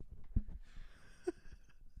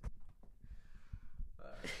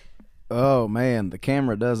Oh man, the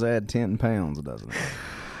camera does add 10 pounds, doesn't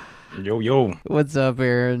it? Yo, yo. What's up,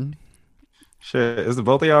 Aaron? Shit, is it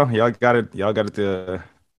both of y'all? Y'all got it. Y'all got it.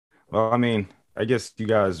 Well, I mean, I guess you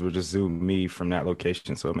guys would just zoom me from that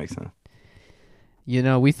location, so it makes sense.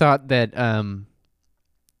 We thought that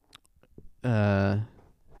uh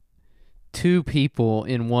two people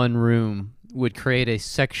in one room would create a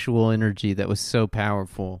sexual energy that was so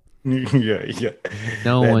powerful. Yeah, yeah.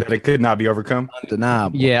 No That, one that it could not be overcome.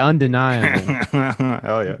 Undeniable. Yeah, undeniable.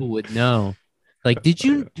 Hell yeah. People would know. Like, did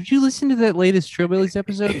you listen to that latest Trillbillies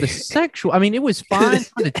episode? The sexual, I mean, it was fine.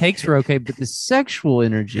 The takes were okay, but the sexual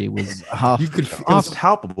energy was You could. It was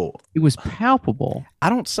palpable. it was palpable. I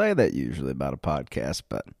don't say that usually about a podcast,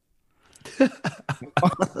 but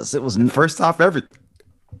it was First off, everything.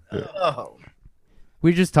 oh.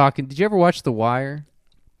 We were just talking. Did you ever watch The Wire?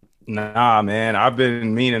 Nah, man. I've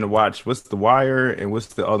been meaning to watch. What's The Wire and what's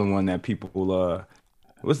the other one that people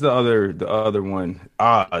what's the other one?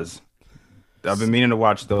 Oz. I've been meaning to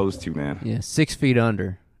watch those two, man. Yeah, 6 Feet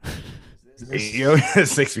Under. Yo,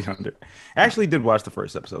 6 feet under. I actually did watch the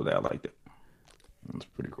first episode of that. I liked it. It was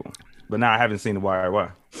pretty cool. But now I haven't seen The Wire.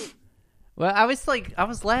 Why? Well, I was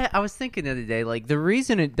thinking the other day, like the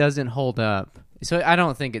reason it doesn't hold up. So I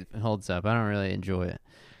don't think it holds up. I don't really enjoy it.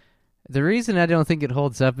 The reason I don't think it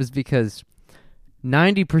holds up is because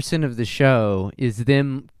 90% of the show is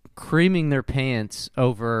them creaming their pants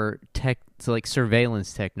over like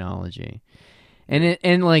surveillance technology.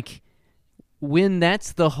 And like when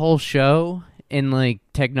that's the whole show and like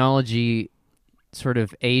technology sort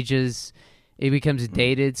of ages, it becomes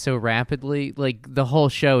dated so rapidly, like the whole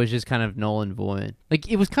show is just kind of null and void.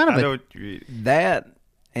 Like it was kind of I know what you mean. That,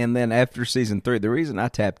 and then after season 3, the reason I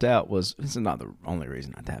tapped out was, this is not the only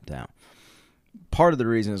reason I tapped out. Part of the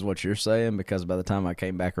reason is what you're saying, because by the time I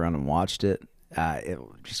came back around and watched it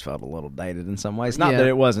just felt a little dated in some ways. Not that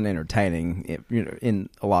it wasn't entertaining, in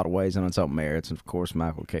a lot of ways, and on its own merits. And of course,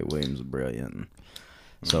 Michael K. Williams was brilliant and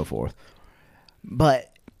so forth.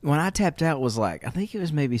 But when I tapped out was like, I think it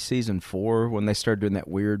was maybe season 4 when they started doing that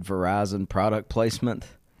weird Verizon product placement.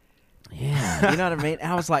 yeah. You know what I mean?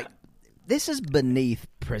 I was like, this is beneath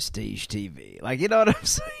prestige TV. Like, you know what I'm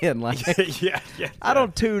saying? Like, yeah. I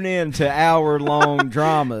don't tune in to hour-long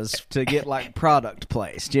dramas to get, like, product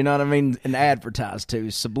placed. You know what I mean? And advertised to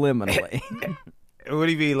subliminally. What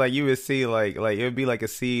do you mean? Like you would see, like it would be like a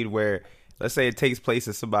scene where, let's say it takes place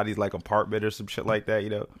in somebody's like apartment or some shit like that,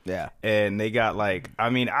 Yeah. And they got like, I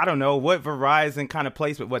mean, I don't know what Verizon kind of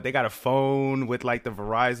placement. What they got a phone with like the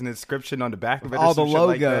Verizon inscription on the back of it, All or some the shit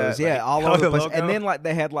logos, like that. yeah, Like, all over the place. logo. And then, like,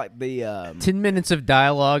 they had, like, the... 10 minutes of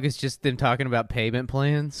dialogue is just them talking about payment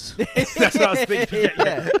plans. That's what I was thinking.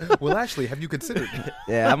 Yeah. Well, actually, have you considered?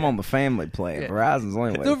 Yeah, I'm on the family plan. Yeah. Verizon's the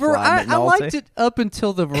only way The to fly I liked it up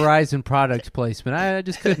until the Verizon product placement. I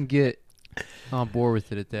just couldn't get on board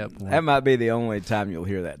with it at that point. That might be the only time you'll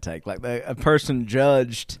hear that take. Like, a person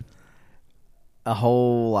judged a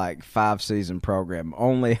whole, like, 5-season program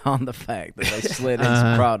only on the fact that they slid in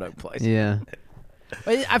some product placement. Yeah.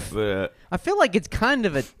 I feel like it's kind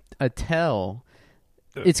of a tell.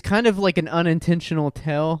 It's kind of like an unintentional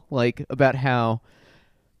tell, like about how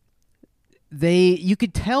you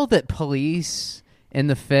could tell that police and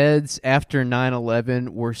the feds after 9/11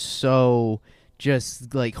 were so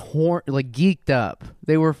just like geeked up.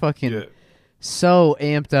 They were fucking so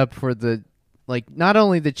amped up for the, like, not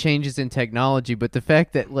only the changes in technology, but the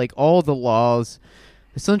fact that like all the laws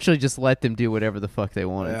essentially just let them do whatever the fuck they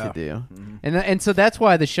wanted to do. Mm-hmm. And so that's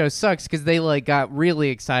why the show sucks, because they like got really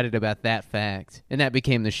excited about that fact, and that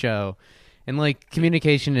became the show. And like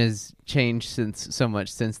communication has changed so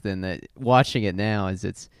much since then that watching it now it's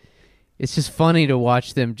just funny to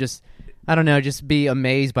watch them just, I don't know, just be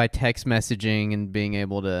amazed by text messaging and being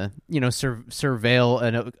able to,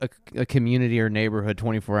 surveil a community or neighborhood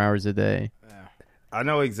 24 hours a day. I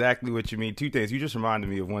know exactly what you mean. Two things. You just reminded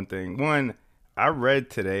me of one thing. One, I read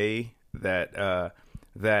today that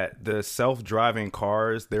the self-driving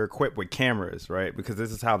cars, they're equipped with cameras, right? Because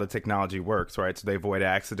this is how the technology works, right? So they avoid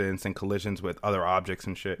accidents and collisions with other objects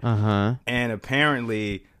and shit. Uh-huh. And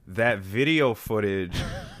apparently that video footage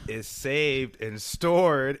is saved and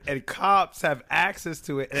stored, and cops have access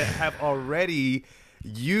to it and have already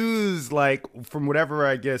used, like, from whatever,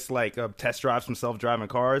 I guess, like test drives from self-driving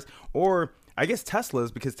cars, or I guess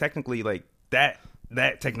Teslas, because technically, like, that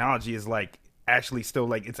technology is like actually still,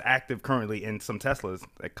 like, it's active currently in some Teslas.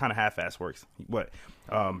 That kind of half-ass works, but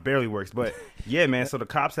barely works. But yeah, man, so the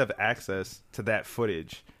cops have access to that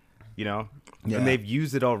footage, and they've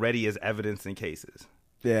used it already as evidence in cases.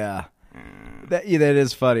 Yeah. That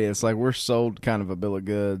is funny. It's like we're sold kind of a bill of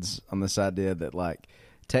goods on this idea that, like,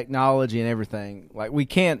 technology and everything. Like we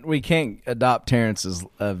can't adopt Terrence's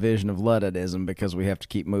vision of Luddism because we have to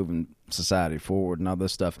keep moving society forward and all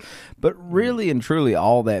this stuff. But really and truly,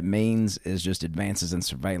 all that means is just advances in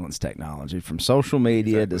surveillance technology, from social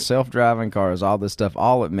media to self-driving cars. All this stuff.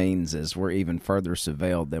 All it means is we're even further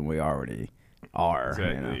surveilled than we already are.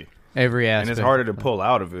 Exactly. You know? Every aspect. And it's harder to pull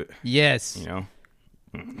out of it. Yes. You know.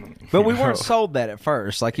 But we weren't sold that at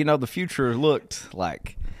first. Like, the future looked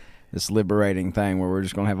like this liberating thing where we're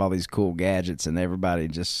just going to have all these cool gadgets and everybody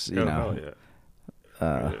just, lives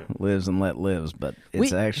and let lives. But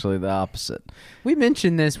it's actually the opposite. We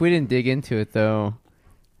mentioned this. We didn't dig into it, though.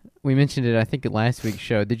 We mentioned it, I think, at last week's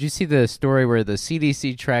show. Did you see the story where the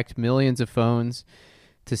CDC tracked millions of phones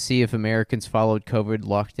to see if Americans followed COVID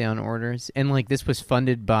lockdown orders? And, this was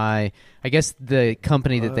funded by, I guess the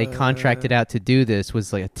company that they contracted out to do this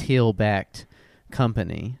was, a Teal-backed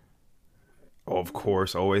company. Oh, of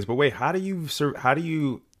course, always. But wait, how do you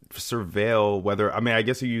surveil whether? I mean, I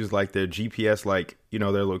guess you use their GPS,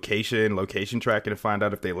 their location tracking to find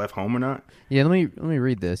out if they left home or not. Yeah, let me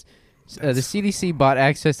read this. The CDC bought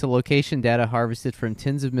access to location data harvested from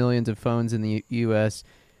tens of millions of phones in the U.S.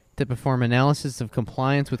 to perform analysis of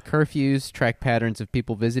compliance with curfews, track patterns of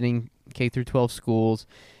people visiting K-12 schools,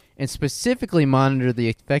 and specifically monitor the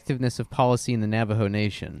effectiveness of policy in the Navajo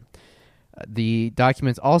Nation. The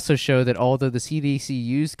documents also show that although the CDC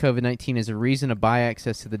used COVID-19 as a reason to buy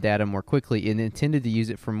access to the data more quickly, it intended to use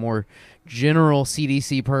it for more general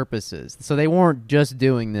CDC purposes. So they weren't just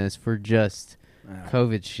doing this for just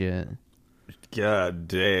COVID shit. God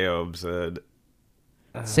damn, son.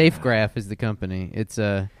 SafeGraph is the company. It's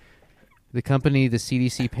the company the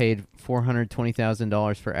CDC paid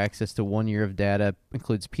 $420,000 for access to 1 year of data.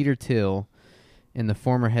 Includes Peter Thiel and the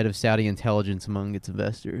former head of Saudi intelligence among its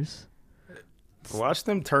investors. Watch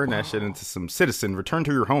them turn that shit into some citizen. Return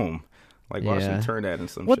to your home. Watch them turn that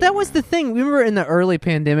into some Well, shit, that was the thing. Remember in the early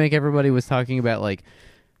pandemic, everybody was talking about,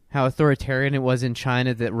 how authoritarian it was in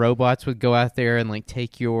China that robots would go out there and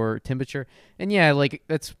take your temperature. And yeah,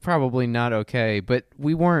 that's probably not okay, but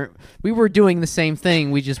we were doing the same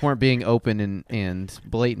thing. We just weren't being open and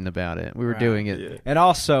blatant about it. We were doing it. Yeah. And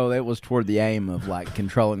also, it was toward the aim of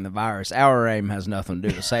controlling the virus. Our aim has nothing to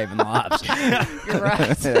do with saving lives. You're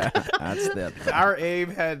right. Yeah, Our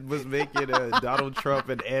aim was making Donald Trump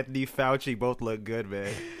and Anthony Fauci both look good,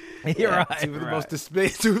 man. You're right. Two of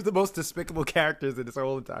the most despicable characters in this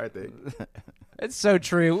whole entire thing. It's so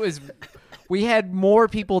true. We had more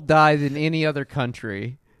people die than any other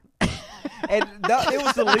country. And it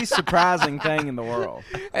was the least surprising thing in the world.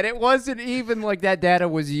 And it wasn't even that data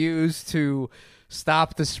was used to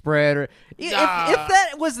stop the spread. Or if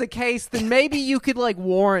that was the case, then maybe you could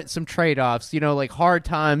warrant some trade-offs. Hard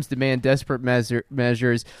times demand desperate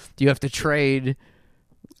measures. Do you have to trade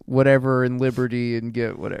whatever in liberty and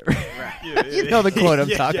get whatever? You know the quote I'm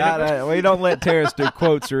talking about. We don't let terrorists do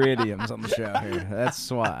quotes or idioms on the show here.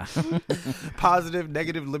 That's why. Positive,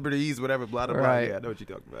 negative, liberties, whatever, blah, blah, blah. Right. Yeah, I know what you're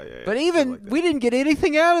talking about. Yeah, But even we didn't get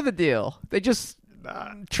anything out of the deal. They just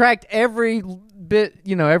tracked every bit,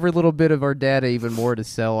 every little bit of our data even more to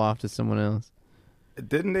sell off to someone else.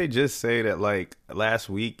 Didn't they just say that last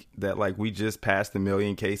week that we just passed 1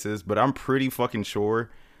 million cases? But I'm pretty fucking sure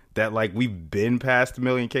that we've been past 1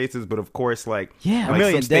 million cases, but of course 1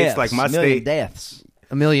 million states deaths, my 1 million state deaths.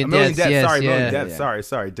 1 million deaths. Yes, sorry, yeah. 1 million deaths.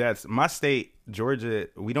 Sorry, deaths. My state, Georgia,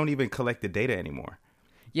 we don't even collect the data anymore.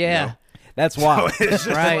 Yeah. That's why. So it's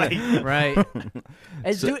just Right.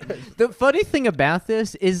 And the funny thing about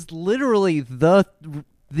this is literally the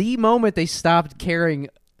moment they stopped caring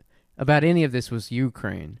about any of this was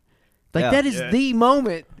Ukraine. That is the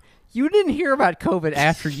moment. You didn't hear about COVID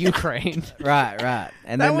after Ukraine. Right.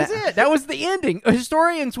 And that was it. That was the ending.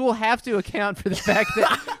 Historians will have to account for the fact that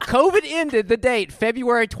COVID ended the date,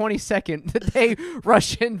 February 22nd, the day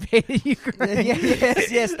Russia invaded Ukraine.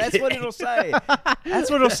 Yes, that's what it'll say. That's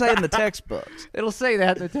what it'll say in the textbooks. It'll say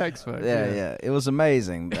that in the textbook. Yeah. It was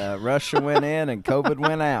amazing. Russia went in and COVID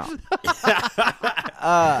went out.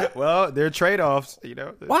 Well, there are trade-offs,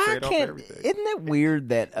 Why can't? Isn't it weird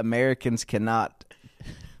that Americans cannot?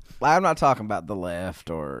 I'm not talking about the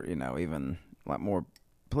left or even more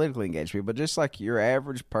politically engaged people, but just your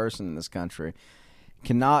average person in this country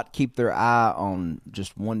cannot keep their eye on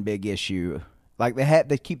just one big issue.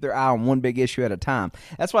 They keep their eye on one big issue at a time.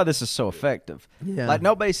 That's why this is so effective. Yeah.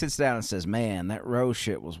 Nobody sits down and says, "Man, that Roe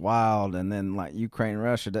shit was wild," and then Ukraine,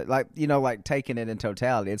 Russia, taking it in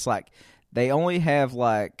totality. It's they only have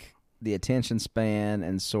the attention span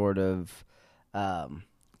and sort of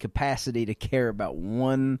capacity to care about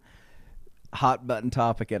one hot button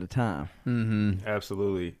topic at a time. Mm-hmm.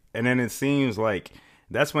 Absolutely. And then it seems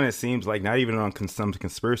that's when it seems like, not even on some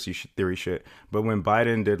conspiracy theory shit, but when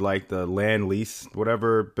Biden did like the land lease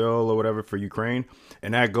whatever bill or whatever for Ukraine,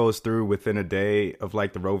 and that goes through within a day of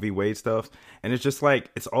like the Roe v. Wade stuff, and it's just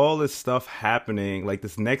like it's all this stuff happening, like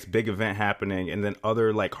this next big event happening, and then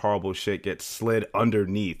other like horrible shit gets slid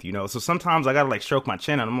underneath, you know. So sometimes I gotta like stroke my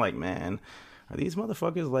chin and I'm like, man, are these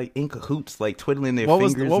motherfuckers like in cahoots, like twiddling their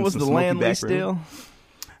fingers? What was the land lease deal?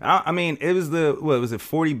 I mean, it was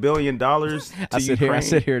 $40 billion to Ukraine? I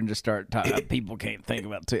sit here and just start talking. People can't think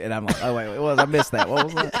about it, and I'm like, oh wait, what was I missed that? What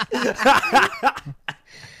was that?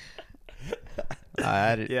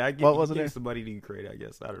 What was it? Some money to Ukraine, I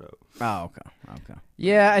guess. I don't know. Oh, okay.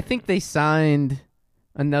 Yeah, I think they signed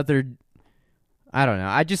another. I don't know.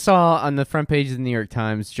 I just saw on the front page of the New York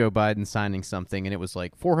Times Joe Biden signing something, and it was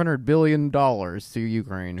like $400 billion to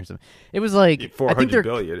Ukraine or something. It was like I think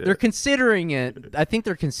they're considering it. I think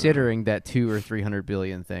they're considering that $200 or $300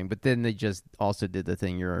 billion thing, but then they just also did the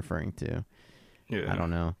thing you're referring to. Yeah, I don't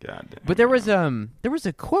know. Goddamn. But there was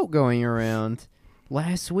a quote going around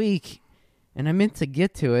last week, and I meant to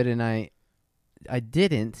get to it, and I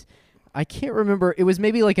didn't. I can't remember. It was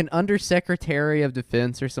maybe like an undersecretary of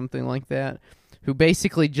defense or something like that, who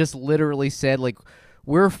basically just literally said, like,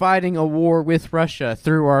 we're fighting a war with Russia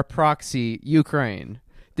through our proxy, Ukraine.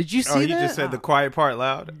 Did you see that? Oh, he just said the quiet part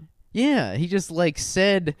loud? Yeah, he just, like,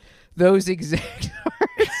 said those exact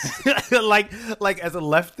words. like as a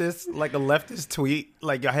leftist tweet,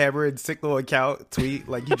 like a Hammer and Signal account tweet,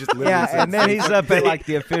 like you just literally said, and then he's up at, like,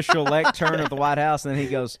 the official lectern of the White House, and then he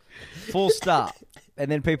goes, full stop. And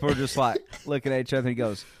then people are just, like, looking at each other, and he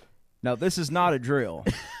goes, no, this is not a drill.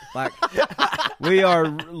 Like, we are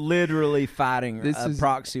literally fighting a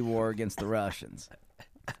proxy war against the Russians.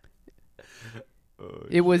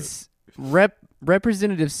 It was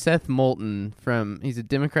Representative Seth Moulton he's a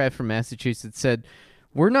Democrat from Massachusetts, said,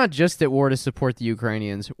 we're not just at war to support the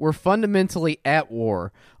Ukrainians. We're fundamentally at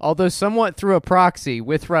war, although somewhat through a proxy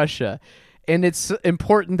with Russia, and it's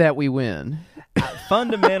important that we win.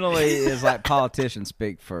 Fundamentally is like politicians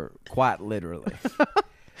speak for quite literally.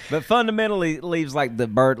 But fundamentally leaves like the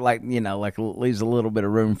bird, like, you know, like leaves a little bit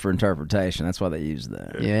of room for interpretation. That's why they use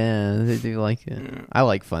that. Yeah, they do like it.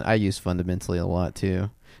 I use fundamentally a lot too,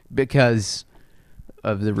 because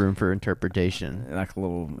of the room for interpretation. Like a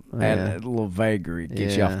little vagary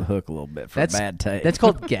gets you off the hook a little bit for bad taste. That's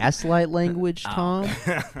called gaslight language, Tom.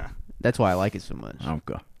 That's why I like it so much.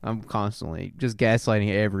 Okay. I'm constantly just gaslighting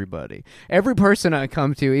everybody. Every person I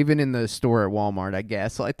come to, even in the store at Walmart, I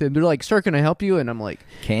gaslight them. They're like, sir, can I help you? And I'm like,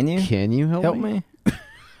 can you? Can you help me?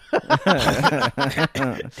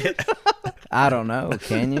 I don't know.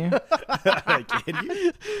 Can you? Can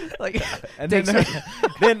you? Like, and then,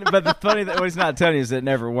 but the funny thing, what he's not telling you is that it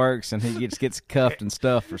never works, and he just gets cuffed and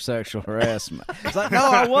stuff for sexual harassment. It's like, no,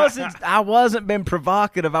 I wasn't being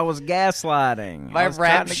provocative. I was gaslighting. My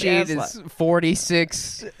rap sheet is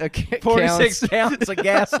 46 counts of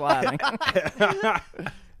gaslighting.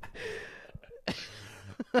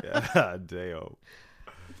 God damn.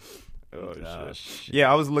 Oh, shit.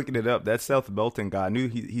 Yeah, I was looking it up. That Seth Moulton guy, I knew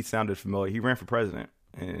he sounded familiar. He ran for president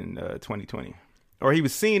in 2020. Or he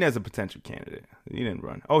was seen as a potential candidate. He didn't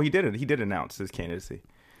run. Oh, he did. He did announce his candidacy.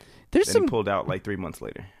 He pulled out like 3 months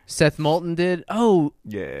later. Seth Moulton did? Oh.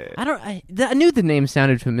 Yeah. I knew the name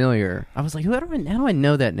sounded familiar. I was like, how do I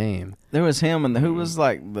know that name? There was him, and who was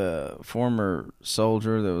like the former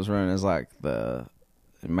soldier that was running as like the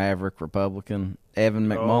Maverick Republican, Evan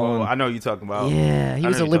McMullen. Oh, I know what you're talking about. Yeah, he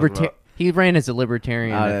was a libertarian. He ran as a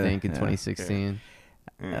libertarian, I think, in 2016.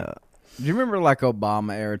 Yeah. Do you remember like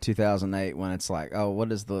Obama era 2008 when it's like, oh, what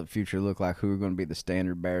does the future look like? Who are going to be the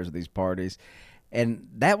standard bearers of these parties? And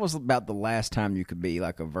that was about the last time you could be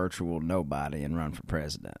like a virtual nobody and run for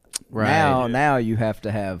president. Right. Now you have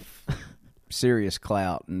to have serious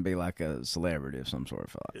clout and be like a celebrity of some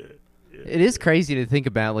sort. It is crazy to think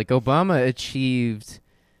about. Like, Obama achieved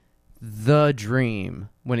the dream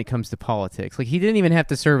when it comes to politics. Like, he didn't even have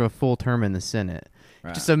to serve a full term in the Senate.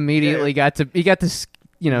 Right. Just immediately he got to skip.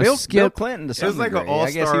 Bill Clinton to some It was like degree. an all-star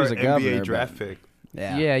I guess he was a NBA governor, draft pick.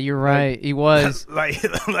 Yeah, you're right. He was. like you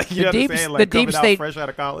know what I'm saying? Like, coming out fresh out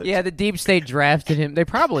of college. Yeah, the deep state drafted him. They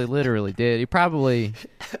probably literally did. Isn't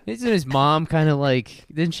his mom kind of like,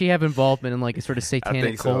 didn't she have involvement in like a sort of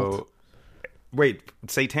satanic cult? So. Wait,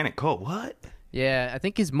 satanic cult? What? Yeah, I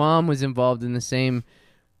think his mom was involved in the same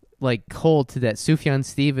like cult that Sufjan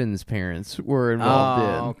Stevens' parents were involved in.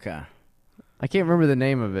 Oh, okay. I can't remember the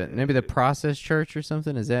name of it. Maybe the Process Church or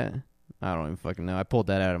something. Is that? I don't even fucking know. I pulled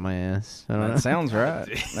that out of my ass. I don't know. Sounds right.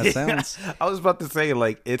 That sounds. I was about to say,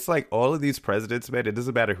 like, it's like all of these presidents, man. It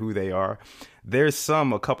doesn't matter who they are. There's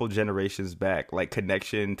a couple generations back, like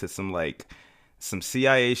connection to some like some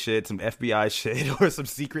CIA shit, some FBI shit, or some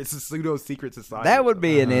pseudo secret society. That would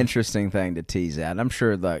be an interesting thing to tease out. I'm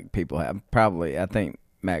sure like people have probably. I think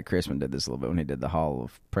Matt Christman did this a little bit when he did the Hall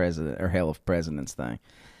of Presidents thing.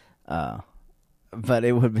 But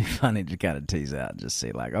it would be funny to kind of tease out, just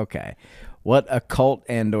see like, okay, what occult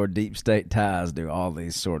and or deep state ties do all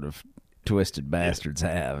these sort of twisted bastards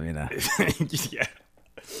have? You know, yeah.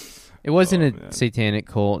 It wasn't a satanic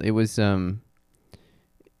cult. It was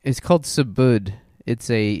it's called Subud. It's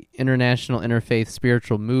a international interfaith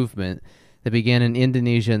spiritual movement that began in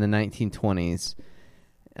Indonesia in the 1920s.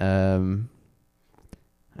 I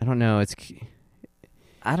don't know.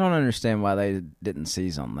 I don't understand why they didn't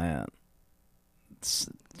seize on that.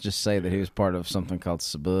 Just say that he was part of something called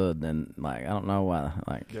Subud, and like I don't know why,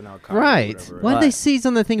 like right? Why did they seize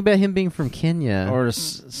on the thing about him being from Kenya or a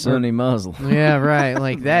Sunni Muslim? Yeah, right.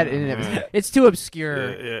 Like that. It's too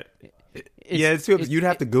obscure. It's too. You'd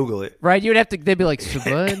have to Google it, right? You'd have to. They'd be like,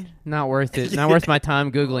 Subud, not worth it. Not worth my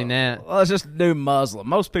time googling that. Well, it's just new Muslim.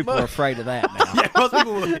 Most people are afraid of that now. Yeah,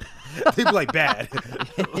 most people like bad.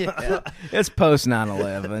 Yeah. It's post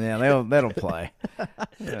 9/11. Yeah, they'll play.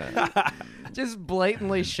 Yeah. Just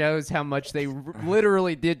blatantly shows how much they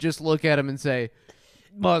literally did just look at him and say,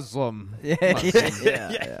 Muslim. Yeah.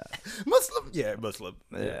 Muslim. Yeah, Muslim.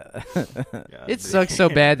 Yeah. It sucks so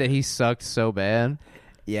bad that he sucked so bad.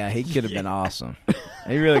 Yeah, he could have been awesome.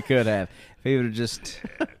 He really could have. If he would have just...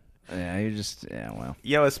 well.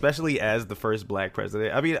 Yo, especially as the first black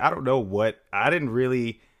president. I mean, I don't know what... I didn't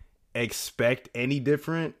really expect any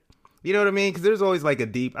different. You know what I mean? Because there's always like a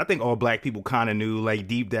deep... I think all black people kind of knew, like,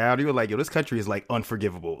 deep down. You were like, yo, this country is, like,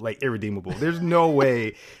 unforgivable. Like, irredeemable. There's no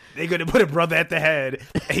way they're going to put a brother at the head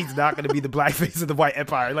and he's not going to be the black face of the white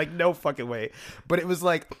empire. Like, no fucking way. But it was,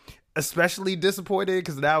 like, especially disappointed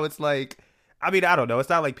because now it's like... I mean, I don't know. It's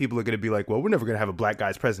not like people are going to be like, well, we're never going to have a black guy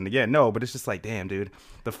as president again. No, but it's just like, damn, dude.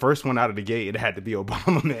 The first one out of the gate, it had to be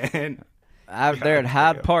Obama, man. Out there at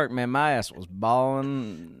Hyde Park, man, my ass was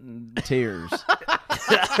bawling tears.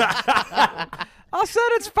 I said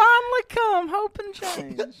it's finally come, hope and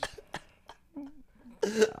change.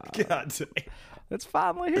 God damn. It's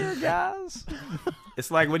finally here, guys.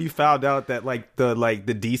 It's like when you found out that the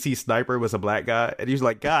DC sniper was a black guy, and he was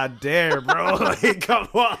like, God damn, bro. Like, come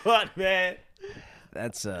on, man.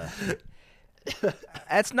 That's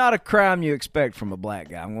not a crime you expect from a black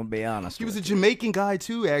guy. I'm gonna be honest. He was a Jamaican guy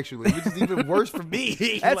too, actually, which is even worse for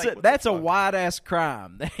me. That's a white ass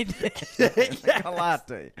crime. They did. A lot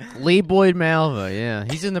to you. Lee Boyd Malva, yeah,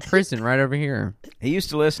 he's in the prison right over here. He used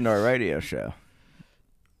to listen to our radio show.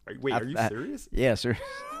 Wait, are you serious? Yeah, sir.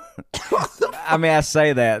 I mean, I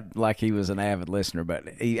say that like he was an avid listener, but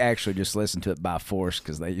he actually just listened to it by force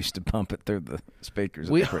because they used to pump it through the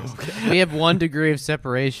speakers. We have 1 degree of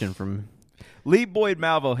separation from... Lee Boyd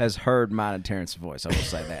Malvo has heard mine and Terrence's voice. I will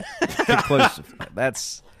say that conclusively.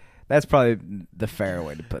 That's probably the fair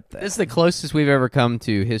way to put that. It's the closest we've ever come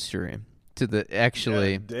to history, to the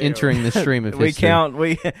actually entering the stream of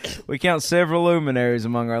history. We count several luminaries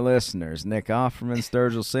among our listeners: Nick Offerman,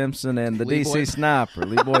 Sturgill Simpson, and the DC sniper,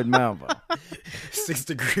 Lee Boyd Malvo. 6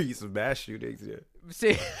 degrees of mass shootings. Yeah.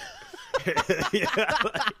 See.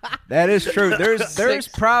 That is true. There's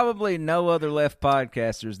probably no other left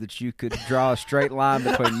podcasters that you could draw a straight line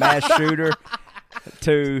between mass shooter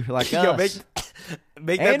to like us.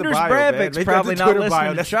 Make that Anders the bio, Breivik's man. probably not listening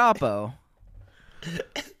bio. to Chapo.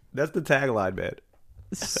 That's the tagline, man.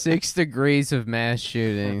 6 degrees of mass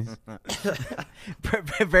shootings.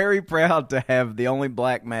 Very proud to have the only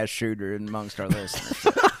black mass shooter amongst our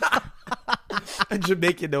listeners. A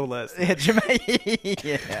Jamaican, no less. Yeah, Jamaican.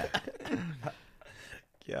 Yeah.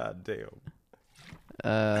 God damn.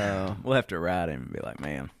 We'll have to write him and be like,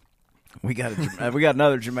 man, we got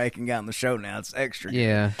another Jamaican guy on the show now. It's extra.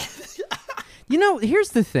 Yeah. You know, here's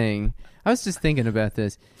the thing. I was just thinking about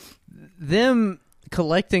this. Them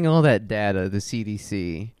collecting all that data, the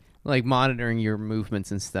CDC, like monitoring your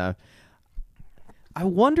movements and stuff. I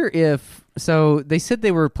wonder if... So they said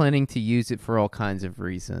they were planning to use it for all kinds of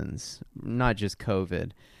reasons, not just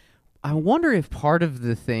COVID. I wonder if part of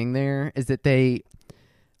the thing there is that they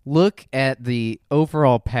look at the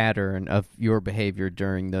overall pattern of your behavior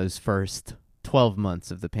during those first 12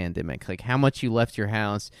 months of the pandemic. Like how much you left your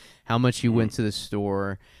house, how much you went to the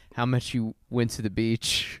store, how much you went to the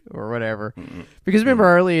beach or whatever. Because remember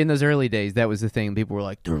early in those early days, that was the thing. People were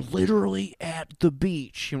like, they're literally at the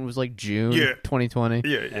beach. And it was like June 2020.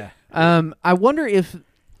 Yeah. I wonder if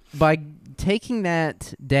by taking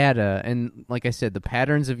that data and, like I said, the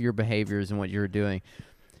patterns of your behaviors and what you were doing,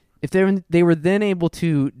 if they were then able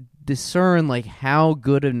to discern like how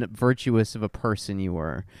good and virtuous of a person you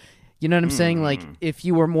were, You know what I'm saying? Like, if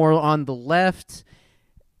you were more on the left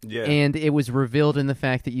Yeah. and it was revealed in the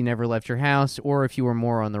fact that you never left your house, or if you were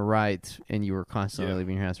more on the right and you were constantly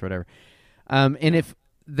leaving your house or whatever. And if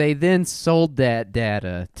they then sold that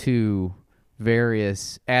data to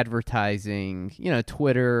various advertising,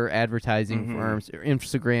 Twitter advertising firms, or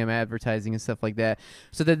Instagram advertising and stuff like that,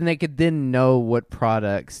 so that they could then know what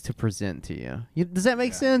products to present to you. Does that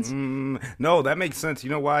make sense? No, that makes sense. You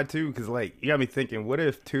know why, too? Because, like, you got me thinking, what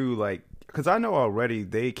if, too, like, because I know already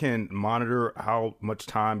they can monitor how much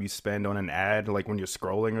time you spend on an ad, like when you're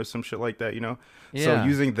scrolling or some shit like that, Yeah. So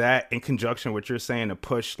using that in conjunction with what you're saying to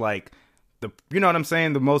push, like, you know what I'm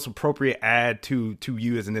saying, the most appropriate ad to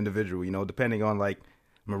you as an individual, depending on, like,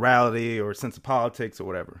 morality or sense of politics or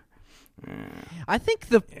whatever. I think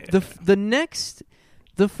the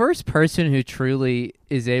first person who truly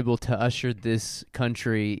is able to usher this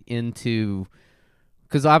country into,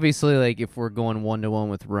 because obviously, like, if we're going 1-to-1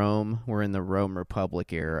 with Rome, we're in the Rome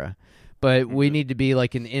Republic era, but we need to be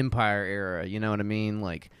like an empire era. You know what I mean?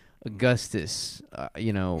 Like Augustus,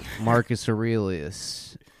 Marcus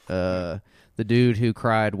Aurelius, the dude who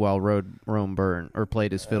cried while Rome burned, or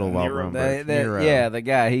played his fiddle while Rome burned. Nero. Yeah, the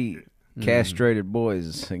guy, he castrated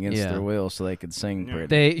boys against their will so they could sing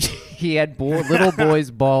pretty. He had little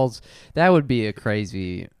boys' balls. That would be a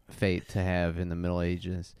crazy fate to have in the Middle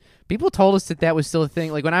Ages. People told us that was still a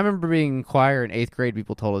thing. Like, when I remember being in choir in 8th grade,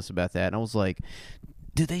 people told us about that, and I was like,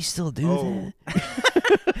 do they still do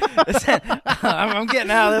that? I'm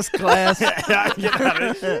getting out of this class.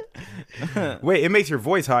 Wait, it makes your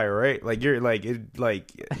voice higher, right? Like, you're like you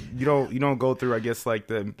don't go through, I guess, like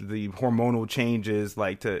the hormonal changes,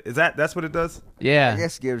 like that's what it does? Yeah. I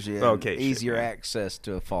guess it gives you easier access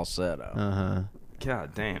to a falsetto.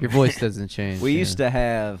 God damn. Your voice doesn't change. We used to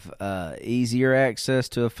have easier access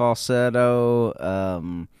to a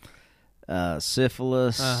falsetto,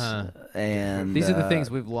 syphilis, and these are the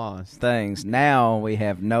things we've lost. Now we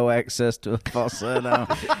have no access to a falsetto,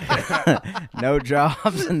 no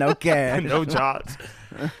jobs, and no cash. No jobs.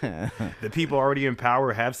 The people already in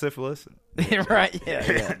power have syphilis. Right?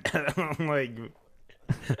 Yeah. I'm like,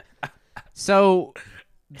 so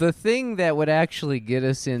the thing that would actually get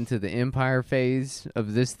us into the empire phase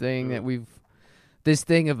of this thing this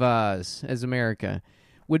thing of us as America,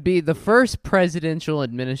 would be the first presidential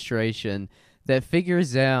administration that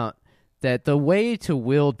figures out that the way to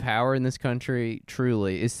wield power in this country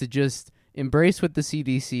truly is to just embrace what the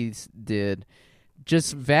CDC did,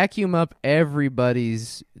 just vacuum up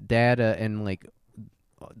everybody's data and, like,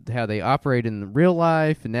 how they operate in real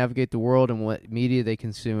life and navigate the world and what media they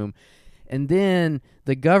consume. And then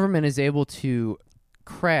the government is able to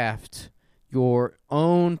craft your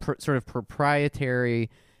own sort of proprietary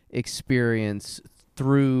experience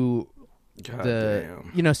through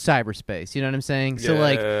cyberspace. You know what I'm saying? So,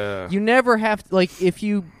 like, you never have to, like, if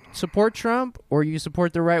you support Trump or you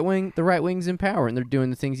support the right wing's in power and they're doing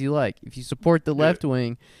the things you like. If you support the left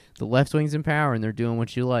wing, the left wing's in power and they're doing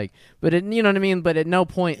what you like. But you know what I mean? But at no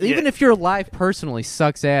point, even if your life personally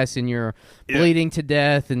sucks ass and you're bleeding to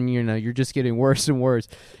death and you're just getting worse and worse,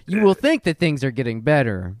 you will think that things are getting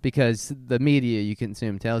better because the media you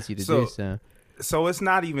consume tells you to do so. So it's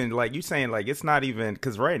not even like you saying, like, it's not even,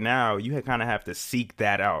 because right now you kind of have to seek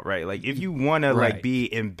that out, right? Like, if you want to like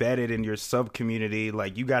be embedded in your sub community,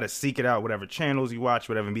 like, you got to seek it out, whatever channels you watch,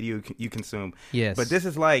 whatever media you consume. Yes. But this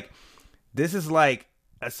is like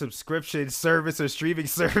a subscription service or streaming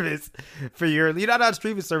service for you're not on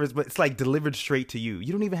streaming service, but it's like delivered straight to you.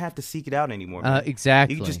 You don't even have to seek it out anymore.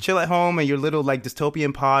 Exactly. You can just chill at home in your little, like,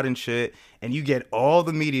 dystopian pod and shit, and you get all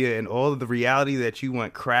the media and all of the reality that you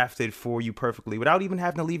want crafted for you perfectly without even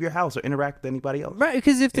having to leave your house or interact with anybody else. Right,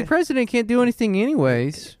 because if the president can't do anything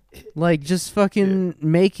anyways, like, just fucking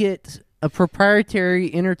make it a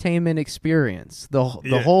proprietary entertainment experience. The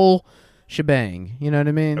whole shebang, you know what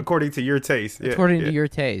I mean? According to your taste. According to your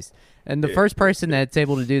taste. And the first person that's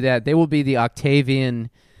able to do that, they will be the Octavian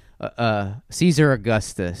Caesar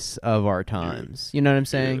Augustus of our times. You know what I'm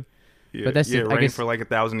saying? Yeah, but that's reign, I guess, for like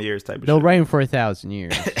 1,000 years type of they'll shit. reign for 1,000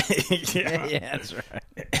 years. Yeah, that's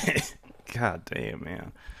right. God damn,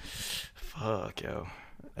 man. Fuck, yo.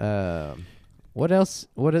 What else?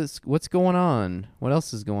 What's going on? What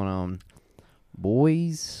else is going on,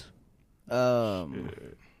 boys?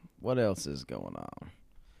 What else is going on?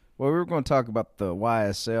 Well, we were going to talk about the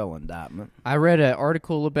YSL indictment. I read an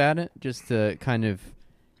article about it just to kind of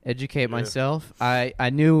educate myself.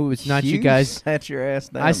 I knew it was not you guys. Sat your ass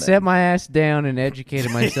down. I sat my ass down and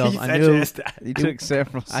educated myself. I knew you took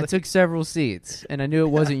several. I took several seats, and I knew it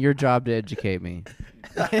wasn't your job to educate me.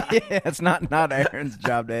 Yeah, it's not Aaron's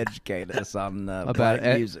job to educate us on black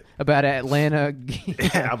music. About Atlanta.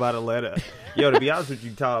 How about Atlanta? Yo, to be honest with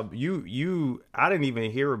you, Tom, I didn't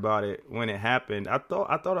even hear about it when it happened. I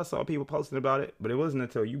thought I saw people posting about it, but it wasn't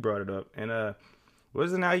until you brought it up. And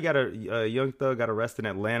wasn't now you got a young thug got arrested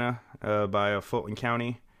in Atlanta by Fulton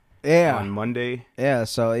County? Yeah, on Monday. Yeah,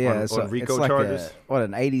 so on RICO it's like charges.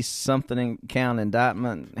 An 80-something count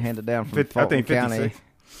indictment handed down from Fulton County. 56.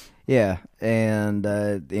 Yeah, and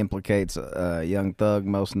it implicates Young Thug,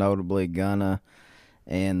 most notably Gunna,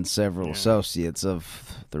 and several associates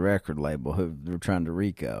of the record label who were trying to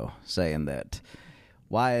RICO, saying that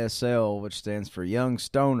YSL, which stands for Young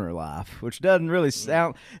Stoner Life, which doesn't really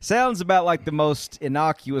sounds about like the most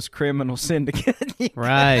innocuous criminal syndicate.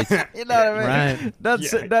 Right. You know what I mean? Right.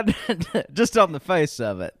 Doesn't just on the face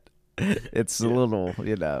of it, it's a little,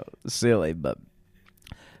 silly, but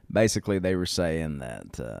basically they were saying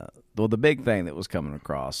that, the big thing that was coming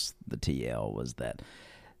across the TL was that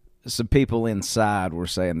some people inside were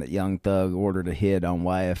saying that Young Thug ordered a hit on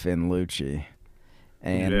YFN Lucci.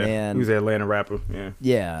 And then who's the Atlanta rapper?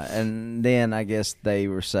 Yeah, and then I guess they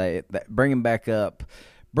were saying that bringing back up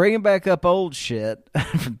old shit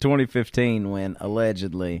from 2015 when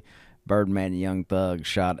allegedly Birdman and Young Thug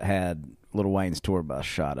had Lil Wayne's tour bus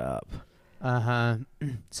shot up.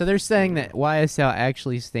 So they're saying that YSL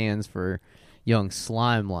actually stands for Young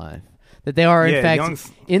Slime Life. That they are in fact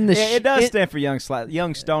in the. It does stand for Young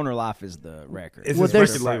Stoner Life is the record. It's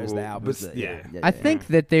the album. But, I think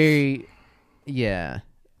that they. Yeah,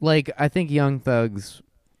 like I think Young Thug's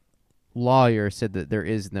lawyer said that there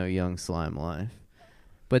is no Young Slime Life,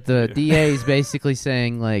 but the DA is basically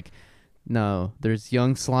saying like, no, there's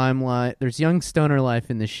Young Slime Life, there's Young Stoner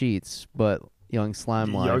Life in the sheets, but Young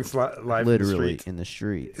Slime Life, literally in the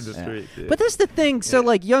streets. Yeah. But that's the thing. So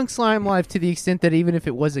like Young Slime Life, to the extent that even if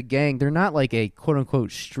it was a gang, they're not like a quote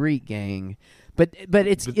unquote street gang, but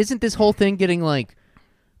isn't this whole thing getting like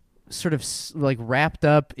sort of like wrapped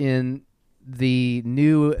up in the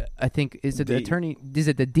new, I think, is it the attorney? Is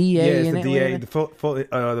it the DA? Yeah, it's in the DA,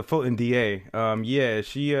 Atlanta? the Fulton DA.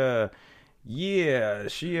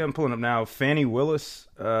 She I'm pulling up now. Fannie Willis.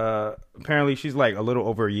 Apparently she's like a little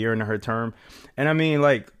over a year into her term, and I mean,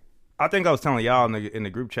 like, I think I was telling y'all in the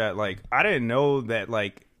group chat, like, I didn't know that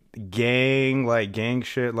like gang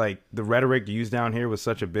shit, like the rhetoric used down here was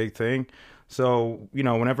such a big thing. So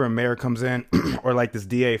whenever a mayor comes in or like this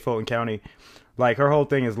DA Fulton County. Like, her whole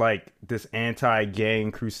thing is, like, this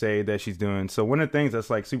anti-gang crusade that she's doing. So one of the things that's,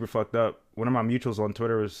 like, super fucked up, one of my mutuals on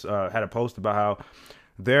Twitter had a post about how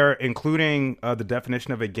they're including the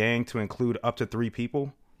definition of a gang to include up to 3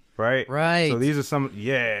 people, right? Right. So these are some,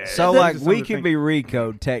 So, like, we could be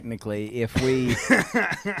RICO'd technically if we,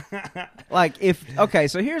 okay,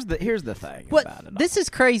 so here's the thing about it. This is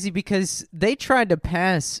crazy because they tried to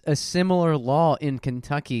pass a similar law in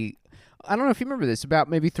Kentucky. I don't know if you remember this, about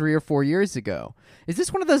maybe 3 or 4 years ago. Is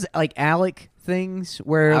this one of those like ALEC things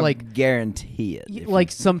where I like guarantee it,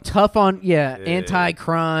 like some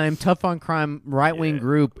anti-crime, tough on crime right wing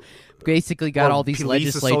group basically got all these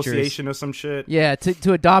police legislatures, association or some shit. Yeah,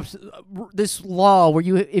 to adopt this law where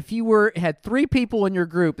if you had 3 people in your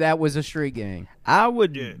group, that was a street gang. I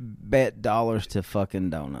would bet dollars to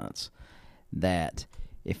fucking donuts that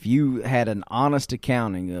if you had an honest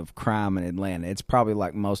accounting of crime in Atlanta, it's probably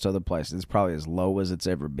like most other places. It's probably as low as it's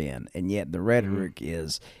ever been. And yet the rhetoric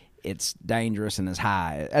is it's dangerous and as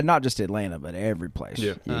high. And not just Atlanta, but every place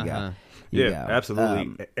you go.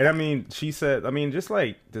 Absolutely. And I mean, she said, just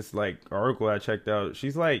like this like article I checked out,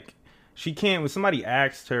 she's like, she can't, when somebody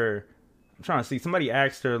asked her, I'm trying to see, somebody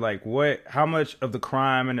asked her like, how much of the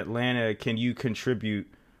crime in Atlanta can you contribute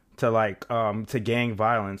to like, to gang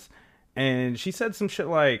violence? And she said some shit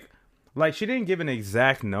like she didn't give an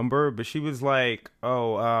exact number, but she was like,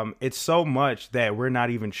 it's so much that we're not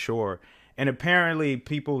even sure. And apparently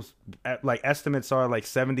people's like estimates are like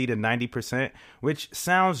 70 to 90%, which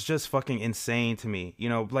sounds just fucking insane to me.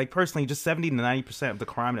 Like personally, just 70 to 90% of the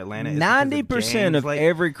crime in Atlanta is 90% of like,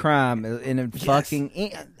 every crime in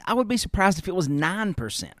fucking, I would be surprised if it was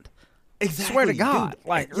 9%. Exactly. I swear to God. Dude,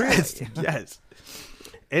 like, yes, really? Yes.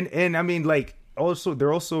 And I mean, like,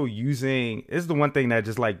 they're also using, this is the one thing that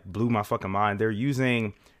just like blew my fucking mind. They're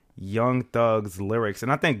using Young Thug's lyrics,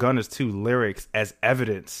 and I think Gunna's too, lyrics as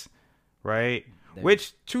evidence, right?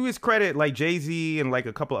 Which, to his credit, like Jay-Z and like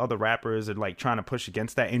a couple other rappers are like trying to push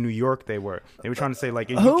against that. In New York, they were trying to say like,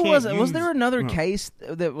 who was it? Was there another case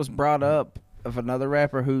that was brought up of another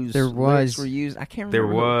rapper whose lyrics were used? I can't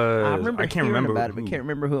remember. I can't remember about it, but can't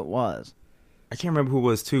remember who it was. I can't remember who it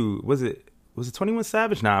was too. Was it Was it 21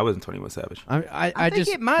 Savage? Nah, it wasn't 21 Savage. I think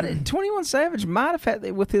just it might 21 Savage might have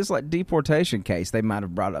had with his like deportation case. They might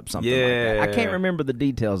have brought up something like that. I can't remember the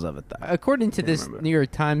details of it though. according to this New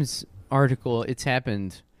York Times article, it's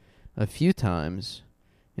happened a few times,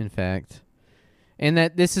 in fact. And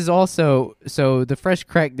that this is also so the fresh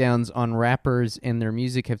crackdowns on rappers and their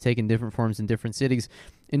music have taken different forms in different cities.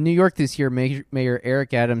 In New York this year, Mayor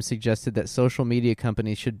Eric Adams suggested that social media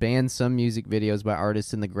companies should ban some music videos by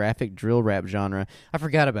artists in the graphic drill rap genre. I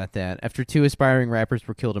forgot about that. After 2 aspiring rappers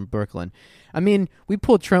were killed in Brooklyn. I mean, we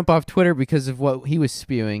pulled Trump off Twitter because of what he was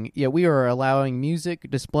spewing. Yet we are allowing music,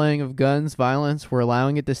 displaying of guns, violence. We're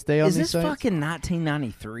allowing it to stay on Is these this sites. fucking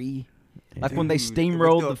 1993? Like when they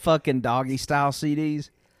steamrolled the fucking doggy style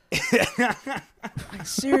CDs? Like,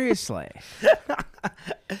 seriously.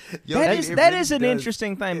 That is an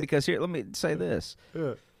interesting thing because here, let me say this.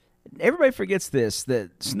 Everybody forgets this,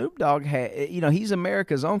 that Snoop Dogg had, he's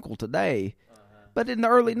America's uncle today, but in the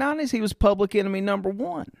early 90s, he was public enemy number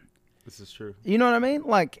 1. This is true. You know what I mean?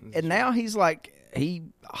 Like, and now he's like, he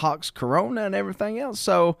hawks Corona and everything else.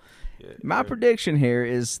 So my prediction here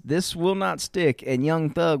is this will not stick, and Young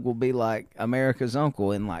Thug will be like America's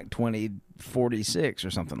uncle in like 2046 or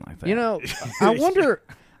something like that. You know,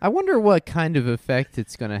 I wonder what kind of effect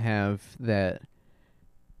it's going to have that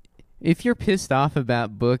if you're pissed off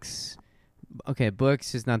about books. Okay,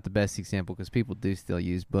 books is not the best example because people do still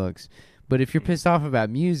use books. But if you're pissed off about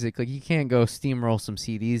music, like you can't go steamroll some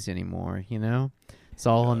CDs anymore, you know? It's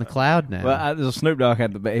all on the cloud now. Well, Snoop Dogg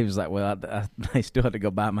had he was like, well, I still had to go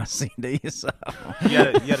buy my CD. So. You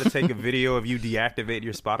had to take a video of you deactivate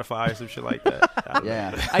your Spotify or some shit like that.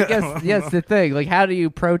 Yeah. I guess that's the thing. Like, how do you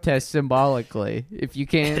protest symbolically if you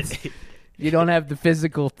can't? You don't have the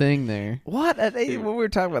physical thing there. What? When we were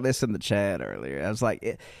talking about this in the chat earlier, I was like,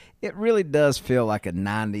 it really does feel like a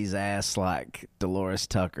 90s ass, like Dolores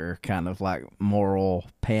Tucker kind of like moral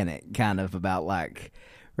panic kind of about like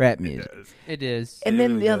rap music. It is. And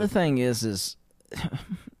then the other thing is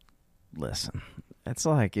listen, it's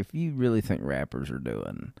like if you really think rappers are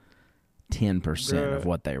doing 10% of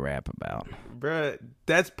what they rap about. Bruh,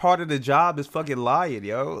 that's part of the job is fucking lying,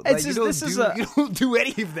 yo. Like, you don't do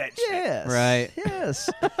any of that shit. Yes. Right. Yes.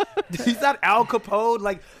 He's not Al Capone.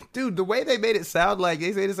 Like, dude, the way they made it sound like,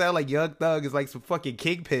 they made it sound like Young Thug is like some fucking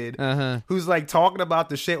kingpin who's like talking about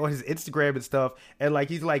the shit on his Instagram and stuff. And like,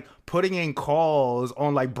 he's like putting in calls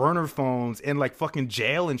on like burner phones in like fucking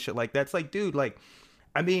jail and shit like that. It's like, dude, like,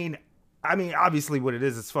 I mean, obviously what it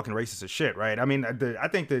is fucking racist as shit, right? I mean, I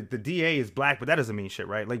think the DA is black, but that doesn't mean shit,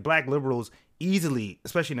 right? Like, black liberals easily,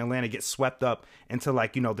 especially in Atlanta, get swept up into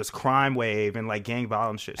like, this crime wave and like gang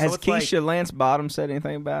violence shit. So Has it's Keisha like, Lance Bottom said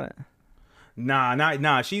anything about it?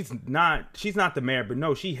 Nah. She's not the mayor, but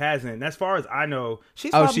no, she hasn't. As far as I know,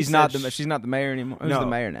 she's not the mayor anymore. Who's the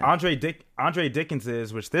mayor now? Andre Dickens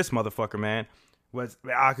is, which this motherfucker, man.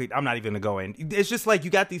 I'm not even gonna go in. It's just like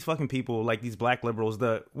you got these fucking people, like these black liberals.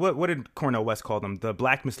 What did Cornel West call them? The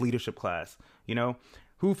black misleadership class,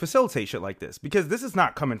 who facilitate shit like this. Because this is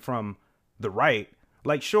not coming from the right.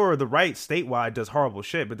 Like, sure, the right statewide does horrible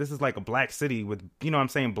shit, but this is like a black city with,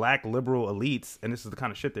 black liberal elites, and this is the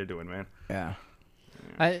kind of shit they're doing, man. Yeah.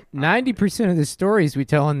 90% of the stories we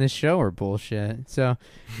tell on this show are bullshit. So,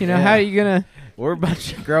 how are you gonna? We're a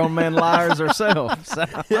bunch of grown men liars ourselves. So.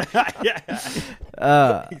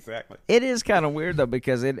 Exactly. It is kind of weird though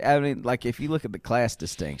because like if you look at the class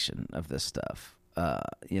distinction of this stuff, I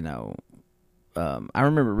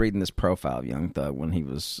remember reading this profile of Young Thug when he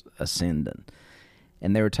was ascending.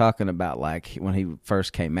 And they were talking about, like, when he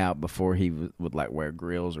first came out, before he would like, wear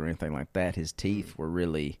grills or anything like that, his teeth were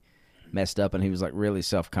really messed up, and he was, like, really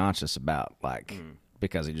self-conscious about, like,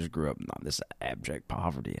 because he just grew up in this abject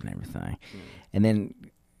poverty and everything. And then,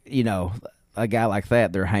 a guy like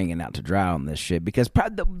that, they're hanging out to dry on this shit, because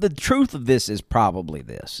the truth of this is probably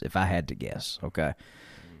this, if I had to guess, okay?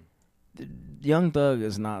 Young Thug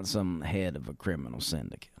is not some head of a criminal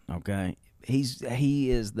syndicate, okay? He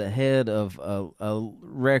is the head of a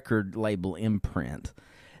record label imprint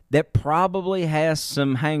that probably has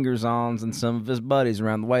some hangers-ons and some of his buddies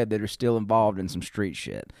around the way that are still involved in some street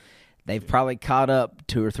shit. They've probably caught up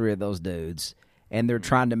 2 or 3 of those dudes, and they're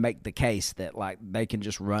trying to make the case that like they can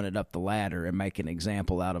just run it up the ladder and make an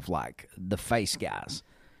example out of like the face guys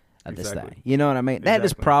of this thing. You know what I mean? That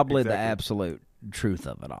is probably the absolute truth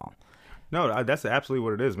of it all. No, that's absolutely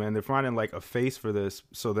what it is, man. They're finding like a face for this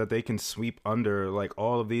so that they can sweep under like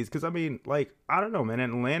all of these. Because I mean, like, I don't know, man.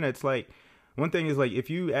 In Atlanta, it's like one thing is like if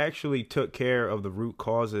you actually took care of the root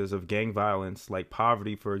causes of gang violence, like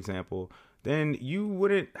poverty, for example, then you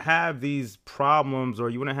wouldn't have these problems or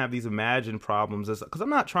you wouldn't have these imagined problems. Because I'm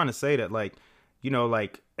not trying to say that like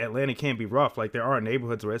like Atlanta can't be rough. Like there are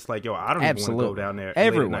neighborhoods where it's like, yo, I don't even want to go down there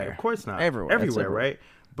everywhere. late at night. Of course not. Everywhere, right?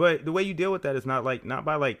 But the way you deal with that is not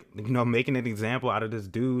by like, making an example out of this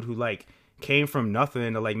dude who like came from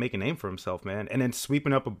nothing to like make a name for himself, man, and then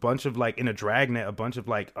sweeping up a bunch of like in a dragnet, a bunch of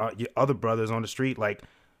like your other brothers on the street, like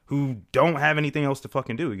who don't have anything else to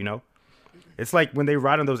fucking do, It's like when they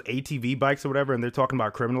ride on those ATV bikes or whatever, and they're talking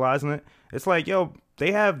about criminalizing it. It's like, yo,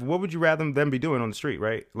 they have. What would you rather them be doing on the street,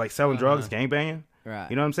 right? Like selling drugs, gangbanging. Right.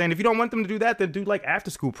 You know what I'm saying? If you don't want them to do that, then do like after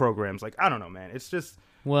school programs. Like I don't know, man. It's just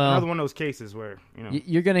another one of those cases where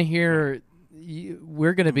you're gonna hear.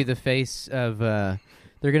 We're gonna be the face of.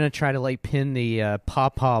 They're gonna try to like pin the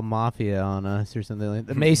Pawpaw Mafia on us or something like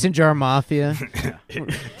the Mason Jar Mafia.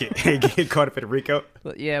 get caught up in RICO.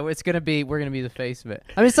 Yeah, it's gonna be. We're gonna be the face of it.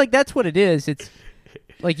 I mean, it's like that's what it is. It's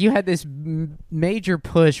like you had this major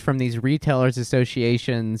push from these retailers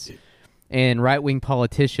associations and right-wing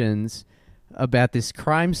politicians about this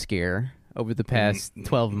crime scare over the past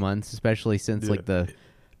 12 months, especially since like the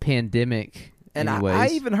pandemic. And I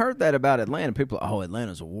even heard that about Atlanta. People are,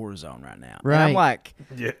 Atlanta's a war zone right now. Right. And I'm like,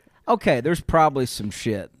 okay, there's probably some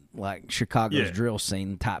shit like Chicago's drill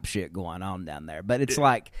scene type shit going on down there. But it's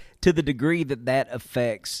like to the degree that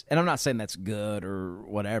affects, and I'm not saying that's good or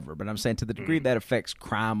whatever, but I'm saying to the degree that affects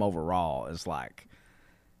crime overall is like,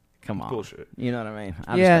 come on. Bullshit. You know what I mean?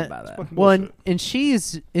 I'm just going to buy that. Well, and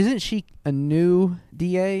isn't she a new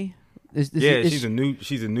DA? She's a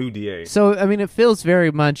new DA. So, I mean, it feels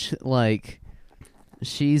very much like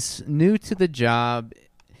she's new to the job,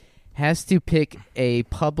 has to pick a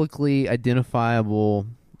publicly identifiable,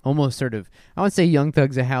 almost sort of, I wouldn't say Young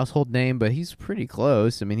Thug's a household name, but he's pretty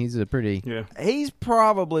close. I mean, he's a pretty... Yeah. He's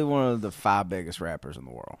probably one of the 5 biggest rappers in the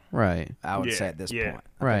world. Right. I would say at this point.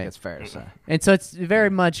 I think it's fair to say. And so it's very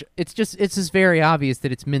much, it's just very obvious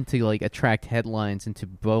that it's meant to like attract headlines and to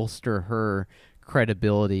bolster her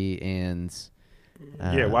credibility and...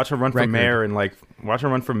 watch her run for mayor and like like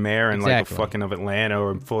a fucking of Atlanta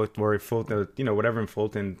or Fulton, whatever in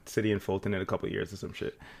Fulton City in Fulton in a couple of years or some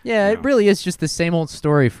shit. Yeah, it really is just the same old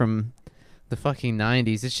story from the fucking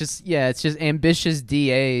 90s. It's just ambitious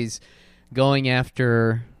DAs going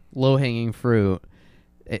after low-hanging fruit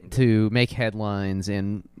to make headlines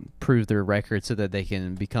and prove their record so that they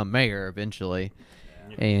can become mayor eventually.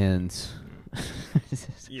 And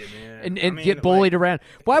man. and get bullied around.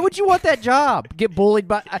 Why would you want that job? Get bullied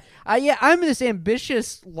by I'm this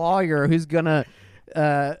ambitious lawyer who's gonna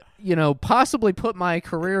possibly put my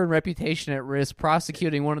career and reputation at risk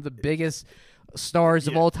prosecuting one of the biggest stars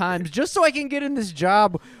of all time just so I can get in this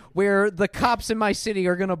job where the cops in my city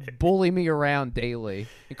are gonna bully me around daily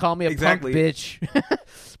and call me a punk bitch.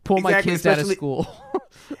 Pull my kids out of school.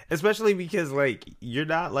 Especially because like you're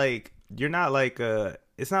not like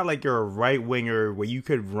it's not like you're a right winger where you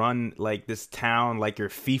could run like this town like your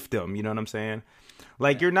fiefdom, you know what I'm saying?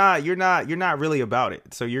 Like you're not really about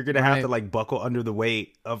it. So you're gonna have to like buckle under the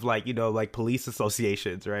weight of like, like police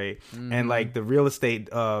associations, right? Mm-hmm. And like the real estate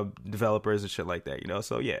developers and shit like that,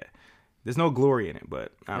 So yeah. There's no glory in it,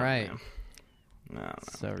 but I don't know. I don't know.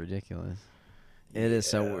 So ridiculous. It is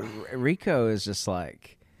so RICO is just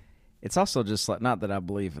like, it's also just like, not that I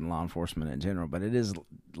believe in law enforcement in general, but it is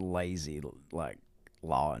lazy like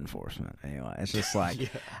law enforcement anyway. It's just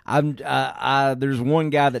like there's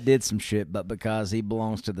one guy that did some shit, but because he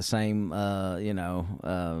belongs to the same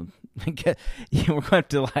we're going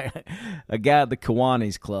to like a guy at the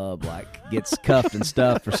Kiwanis Club like gets cuffed and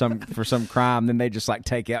stuff for some crime, then they just like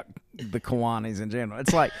take out the Kiwanis in general.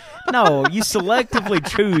 It's like, no, you selectively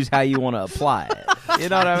choose how you want to apply it. You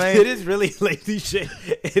know what I mean? It is really lazy shit.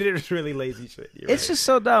 It's just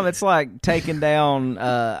so dumb. It's like taking down,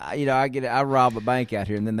 I rob a bank out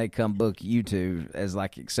here, and then they come book you two as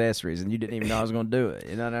like accessories, and you didn't even know I was going to do it.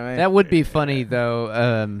 You know what I mean? That would be funny,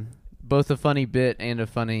 though. Both a funny bit and a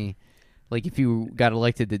funny, like if you got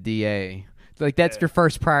elected to DA. Like that's your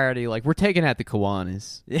first priority. Like we're taking out the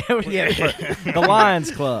Kiwanis. The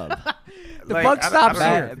Lions Club. The buck stops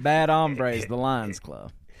here. Bad hombres. The Lions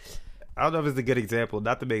Club. I don't know if it's a good example.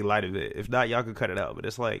 Not to make light of it. If not, y'all can cut it out. But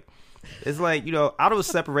it's like I don't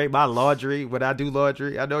separate my laundry when I do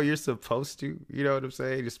laundry. I know you're supposed to. You know what I'm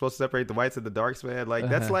saying? You're supposed to separate the whites and the darks, man. Like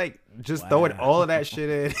that's like just throwing all of that shit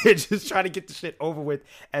in and just trying to get the shit over with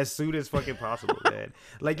as soon as fucking possible, man.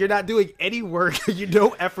 Like you're not doing any work. You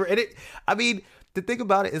no effort in it. I mean, the thing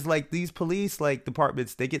about it is like these police like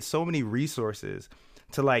departments, they get so many resources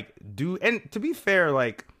to like do. And to be fair,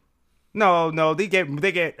 like. No, they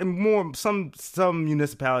get more. Some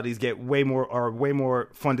municipalities get way more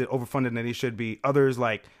overfunded than they should be. Others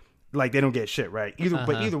like they don't get shit, right?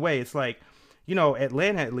 But either way, it's like,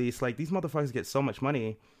 Atlanta at least, like these motherfuckers get so much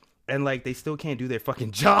money, and like they still can't do their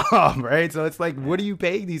fucking job, right? So it's like, what are you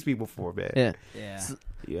paying these people for, man? Yeah.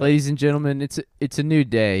 Yeah. Ladies and gentlemen, it's a new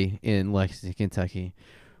day in Lexington, Kentucky.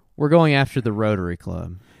 We're going after the Rotary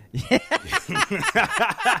Club.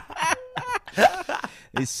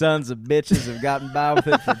 These sons of bitches have gotten by with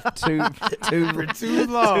it for too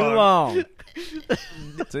long.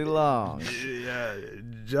 Too long. Yeah,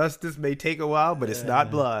 justice may take a while, but it's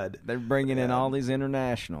not blood. They're bringing in all these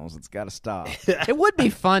internationals. It's got to stop. It would be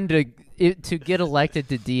fun to get elected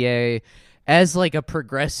to DA as like a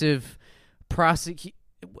progressive prosecutor.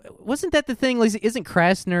 Wasn't that the thing? Like, isn't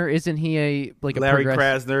Krasner? Isn't he a Larry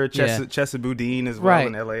Krasner, Chesa Boudin as well right.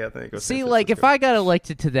 in LA, I think. See, like if I got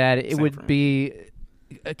elected to that, it would be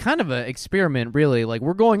a kind of an experiment, really. Like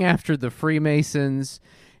we're going after the Freemasons,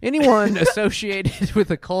 anyone associated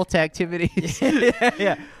with occult activities.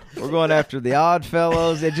 Yeah. We're going after the Odd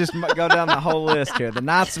Fellows. It just go down the whole list here. The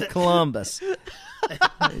Knights of Columbus.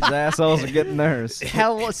 These assholes are getting theirs.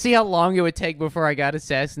 See how long it would take before I got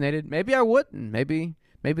assassinated? Maybe I wouldn't.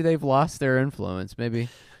 Maybe they've lost their influence. Maybe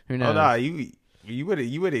who knows? Oh no, you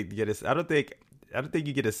wouldn't get us. I don't think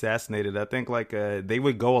you get assassinated. I think like they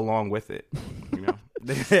would go along with it. You know,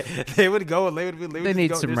 they would go. They need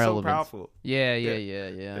go, some they're relevance. So powerful.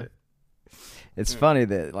 Yeah. It's funny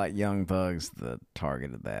that like Young Thug's the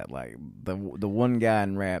target of that. Like the one guy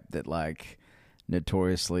in rap that like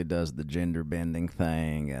notoriously does the gender bending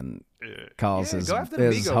thing and calls his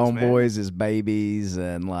Migos, homeboys his babies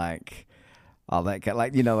and like all that kind,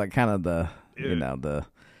 like like kind of the the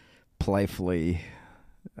playfully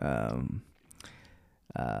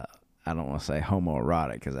I don't want to say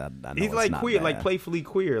homoerotic because I know he's it's like not queer, bad. like playfully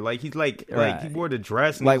queer. Like he's like he wore the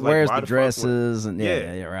dress. And like was wears why the fuck dresses and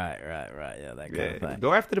right, that kind of thing.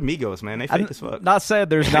 Go after the Migos, man. They fake as fuck. Not saying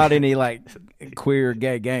there's not any like queer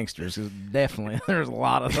gay gangsters. 'Cause definitely, there's a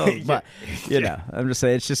lot of those. But I'm just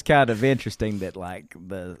saying it's just kind of interesting that like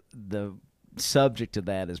the subject of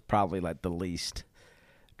that is probably like the least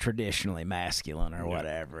traditionally masculine or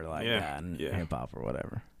whatever, like guy in hip hop or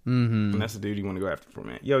whatever. Mm-hmm. And that's the dude you want to go after for,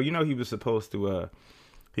 man. Yo, he was supposed to.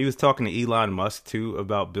 He was talking to Elon Musk too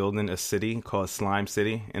about building a city called Slime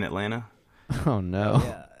City in Atlanta. Oh no!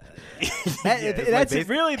 That's like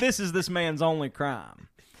really this man's only crime.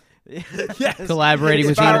 Collaborating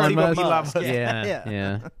with Elon Musk.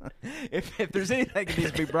 Yeah. If there's anything that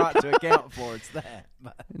needs to be brought to account for, it's that.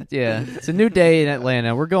 Yeah, it's a new day in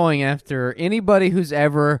Atlanta. We're going after anybody who's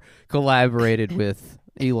ever collaborated with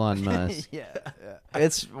Elon Musk.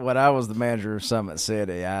 It's when I was the manager of Summit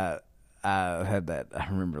City. I had that. I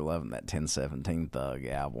remember loving that 1017 Thug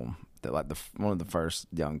album. That like one of the first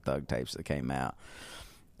Young Thug tapes that came out.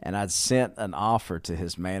 And I'd sent an offer to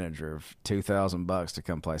his manager of $2,000 to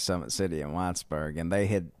come play Summit City in Whitesburg, and they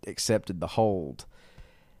had accepted the hold.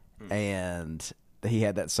 And he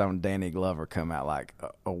had that song Danny Glover come out like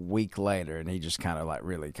a week later, and he just kind of like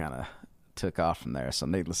really kind of took off from there. So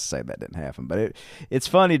needless to say, that didn't happen. But it's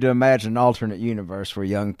funny to imagine an alternate universe where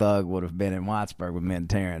Young Thug would have been in Whitesburg with Min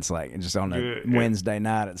Terrence, like just on a Wednesday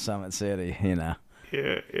night at Summit City,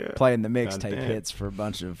 playing the mixtape hits for a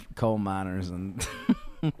bunch of coal miners and.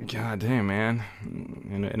 God damn, man!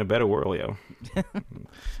 In a better world, yo.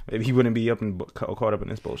 Maybe he wouldn't be caught up in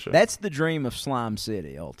this bullshit. That's the dream of Slime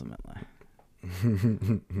City, ultimately.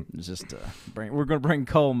 Just we're going to bring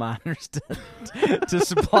coal miners to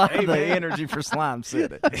supply the energy for Slime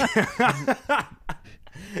City.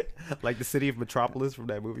 Like the city of Metropolis from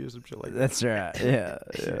that movie or some shit like that. That's right. Yeah.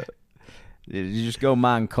 You just go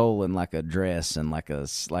mine coal in like a dress and like a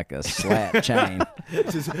slat chain.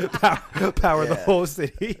 Just power the whole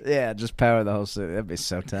city. Yeah, just power the whole city. That'd be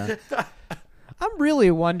so tough. I'm really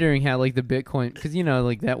wondering how like the Bitcoin, because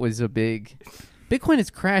like that was a big. Bitcoin is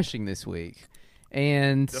crashing this week,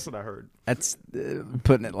 and that's what I heard. That's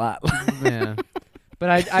putting it lightly. Yeah. But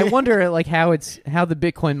I wonder like how the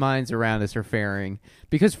Bitcoin mines around us are faring,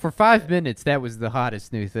 because for 5 minutes that was the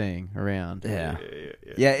hottest new thing around.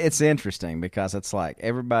 Yeah, it's interesting because it's like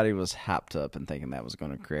everybody was hyped up and thinking that was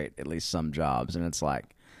going to create at least some jobs, and it's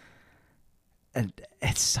like, and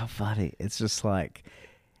it's so funny. It's just like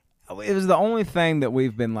it was the only thing that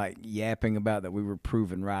we've been like yapping about that we were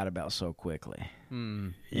proven right about so quickly.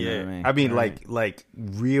 Mm. You know what I mean? I mean, like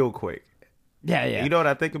real quick. Yeah. You know what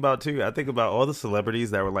I think about too? I think about all the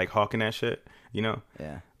celebrities that were like hawking that shit. Yeah.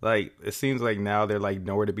 Like it seems like now they're like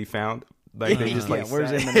nowhere to be found. Like they just like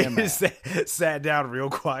where's Eminem at? sat down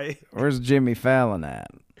real quiet. Where's Jimmy Fallon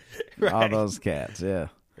at? Right. All those cats. Yeah.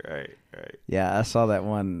 Right. Yeah, I saw that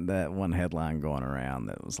one headline going around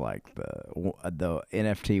that was like the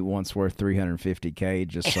NFT once worth $350K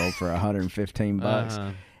just sold for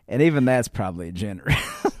 $115. And even that's probably generous.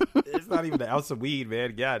 It's not even an ounce of weed,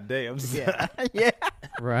 man. God damn. Yeah. Yeah.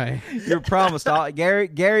 Right. You're promised all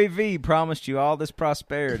Gary V promised you all this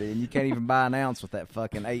prosperity, and you can't even buy an ounce with that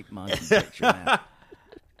fucking ape monkey picture now.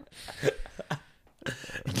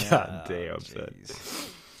 God damn, son.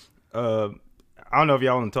 I don't know if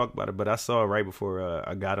y'all want to talk about it, but I saw right before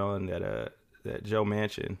I got on that Joe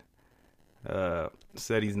Manchin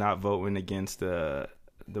said he's not voting against the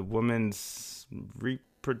women's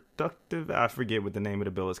reproductive. I forget what the name of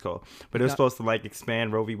the bill is called, but it was supposed to like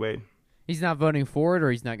expand Roe v. Wade. He's not voting for it,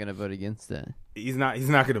 or he's not going to vote against it. He's not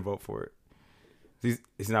going to vote for it.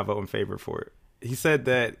 He's not voting in favor for it. He said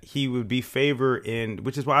that he would be favor in,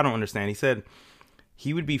 which is why I don't understand. He said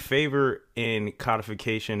he would be favor in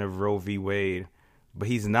codification of Roe v. Wade, but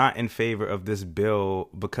he's not in favor of this bill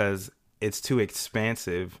because it's too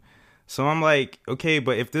expansive. So I'm like, okay,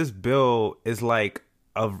 but if this bill is like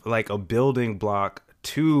a building block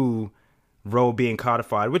to Roe being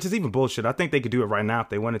codified, which is even bullshit. I think they could do it right now if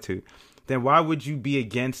they wanted to. Then why would you be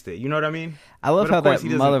against it? You know what I mean? I love how that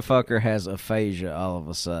motherfucker has aphasia all of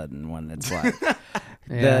a sudden when it's like,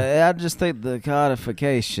 I just think the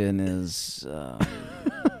codification is,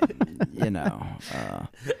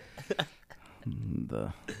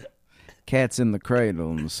 the cat's in the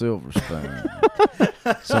cradle and the silver spoon,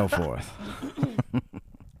 so forth.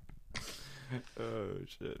 Oh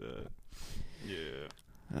shit! Yeah.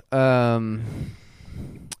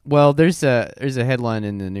 Well, there's a headline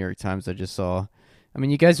in the New York Times I just saw. I mean,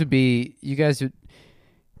 you guys would.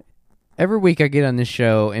 Every week I get on this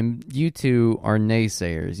show, and you two are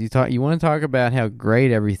naysayers. You want to talk about how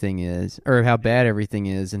great everything is, or how bad everything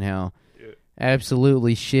is, and how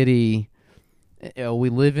absolutely shitty. We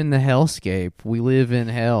live in the hellscape. We live in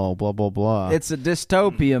hell. Blah blah blah. It's a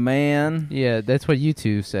dystopia, man. Yeah, that's what you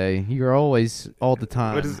two say. You're always, all the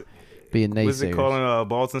time, being naysayers. What's it calling?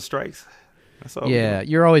 Balls and strikes. That's all. Yeah,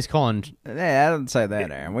 you're always calling. Yeah, I didn't say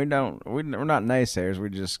that, Aaron. We're not naysayers. We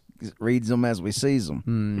just reads them as we sees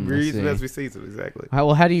them. Reads them as we sees them. Exactly.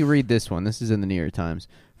 How do you read this one? This is in the New York Times.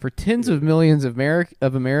 For tens of millions of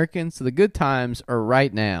Americans, the good times are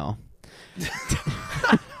right now.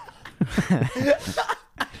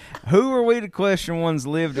 Who are we to question one's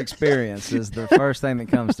lived experience is the first thing that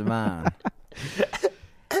comes to mind.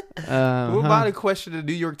 Who am I to question the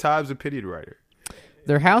New York Times opinion writer?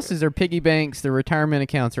 Their houses are piggy banks, their retirement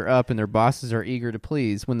accounts are up, and their bosses are eager to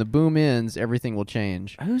please. When the boom ends, everything will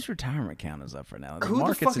change. Whose retirement account is up for now? Who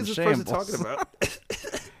the fuck is this person talking about?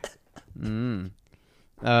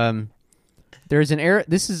 There's an era.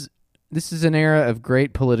 This is an era of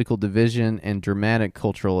great political division and dramatic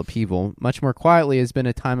cultural upheaval. Much more quietly has been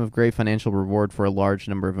a time of great financial reward for a large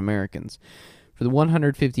number of Americans. For the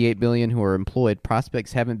 158 billion who are employed,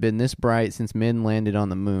 prospects haven't been this bright since men landed on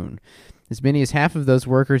the moon. As many as half of those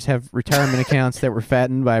workers have retirement accounts that were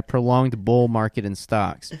fattened by a prolonged bull market in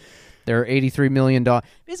stocks. There are $83 million.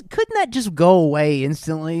 Couldn't that just go away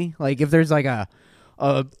instantly? Like, if there's like a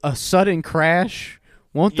sudden crash,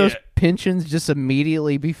 won't those pensions just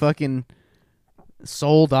immediately be fucking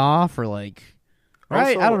sold off, or like,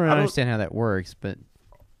 right? Also, I don't understand how that works, but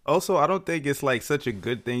also I don't think it's like such a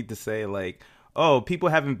good thing to say like, oh, people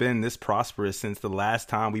haven't been this prosperous since the last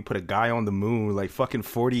time we put a guy on the moon, like fucking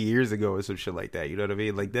 40 years ago or some shit like that. You know what I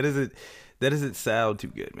mean? Like that doesn't sound too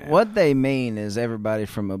good, man. What they mean is everybody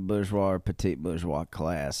from a bourgeois or petite bourgeois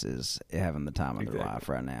class is having the time of their life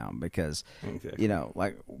right now because, you know,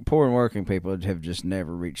 like poor and working people have just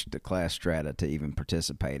never reached the class strata to even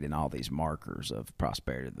participate in all these markers of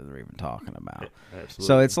prosperity that they're even talking about. Absolutely.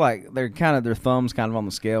 So it's like they're kind of, their thumbs kind of on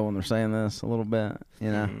the scale when they're saying this a little bit,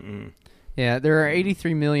 you know? Mm-hmm. Yeah, there are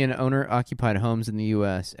 83 million owner-occupied homes in the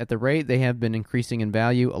U.S. At the rate they have been increasing in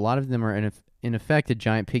value, a lot of them are in effect a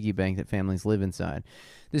giant piggy bank that families live inside.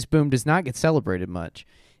 This boom does not get celebrated much.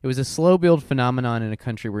 It was a slow-build phenomenon in a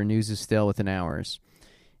country where news is stale within hours.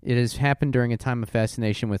 It has happened during a time of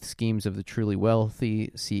fascination with schemes of the truly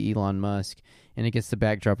wealthy, see Elon Musk, and against the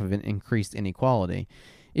backdrop of an increased inequality.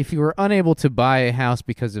 If you are unable to buy a house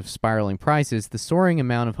because of spiraling prices, the soaring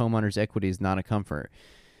amount of homeowners' equity is not a comfort.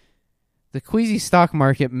 The queasy stock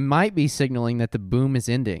market might be signaling that the boom is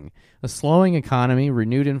ending. A slowing economy,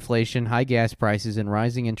 renewed inflation, high gas prices, and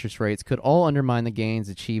rising interest rates could all undermine the gains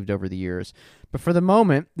achieved over the years. But for the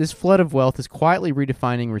moment, this flood of wealth is quietly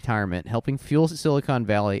redefining retirement, helping fuel Silicon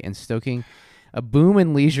Valley and stoking a boom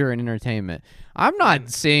in leisure and entertainment. I'm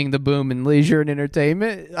not seeing the boom in leisure and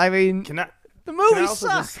entertainment. I mean, the movies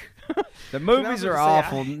suck. The movies are I was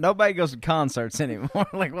awful. gonna say, Nobody goes to concerts anymore.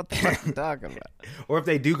 Like, what the fuck are you talking about? Or if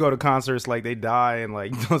they do go to concerts, like they die and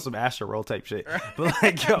like do some Astro Roll type shit. But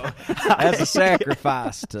like, yo, As a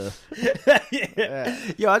sacrifice to. yeah.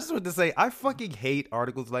 Yo, I just want to say, I fucking hate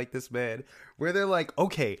articles like this, man, where they're like,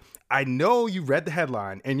 okay, I know you read the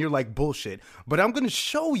headline and you're like, bullshit, but I'm going to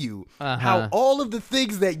show you how all of the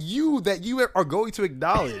things that you are going to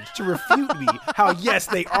acknowledge to refute me, how yes,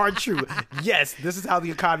 they are true. Yes, this is how the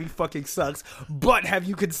economy fucking sucks. But have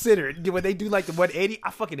you considered when they do like the 180?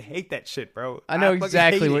 I fucking hate that shit, bro. I know fucking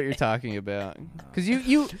exactly hate what it. you're talking about. Because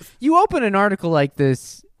you open an article like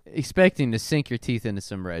this expecting to sink your teeth into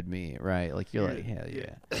some red meat, right? Like you're like, hell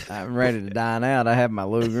yeah. I'm ready to dine out. I have my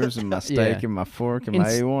Lugers and my steak Yeah. and my fork and my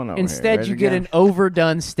A1 over Instead, here. you get an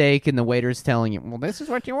overdone steak, and the waiter's telling you, "Well, this is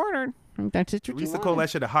what you ordered. That's it. We used to call that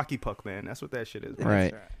shit a hockey puck, man. That's what that shit is.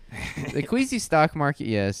 Right. The queasy stock market,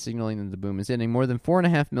 yes, signaling that the boom is ending. More than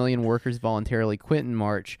 4.5 million workers voluntarily quit in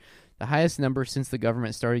March, the highest number since the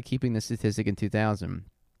government started keeping the statistic in 2000.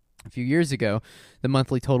 A few years ago, the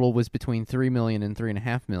monthly total was between 3 million and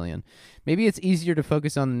 3.5 million. Maybe it's easier to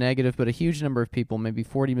focus on the negative, but a huge number of people, maybe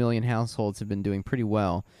 40 million households, have been doing pretty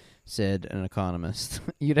well, said an economist.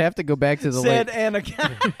 You'd have to go back to the Said late... an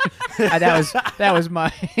economist. that was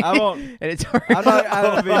my I won't. editorial.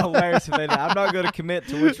 It'd be hilarious if they did. I'm not going to commit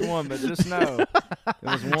to which one, but just know it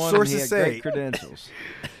was one. Sources and he had say. great credentials.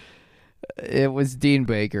 It was Dean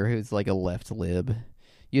Baker, who's like a left lib.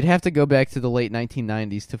 You'd have to go back to the late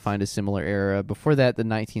 1990s to find a similar era. Before that, the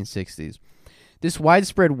 1960s. This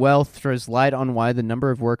widespread wealth throws light on why the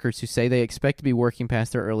number of workers who say they expect to be working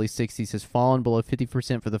past their early 60s has fallen below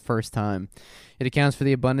 50% for the first time. It accounts for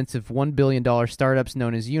the abundance of $1 billion startups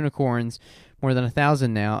known as unicorns, more than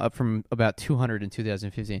 1,000 now, up from about 200 in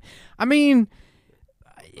 2015. I mean,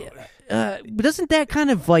 doesn't that kind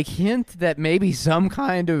of like hint that maybe some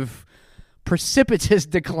kind of precipitous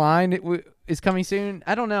decline is coming soon?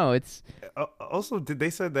 I don't know. It's Also, did they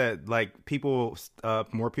said that like people,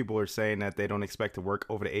 more people are saying that they don't expect to work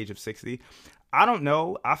over the age of 60? I don't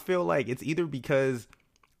know. I feel like it's either because,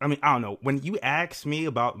 I mean, I don't know. When you ask me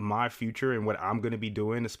about my future and what I'm going to be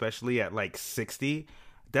doing, especially at like 60,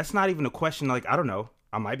 that's not even a question. Like, I don't know.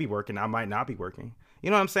 I might be working. I might not be working. You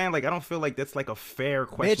know what I'm saying? Like, I don't feel like that's like a fair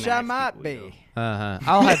question. Bitch, to I ask might people, be. you know?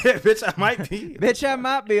 I'll have Bitch, I might be. Bitch, I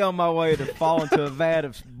might be on my way to fall into a vat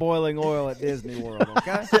of boiling oil at Disney World,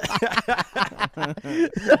 okay?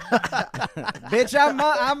 Bitch,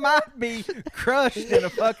 I might be crushed in a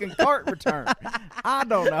fucking cart return. I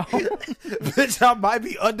don't know. Bitch, I might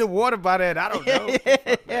be underwater by then. I don't know.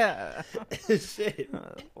 Yeah. Shit.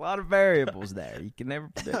 A lot of variables there. You can never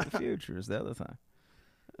predict the future is the other thing.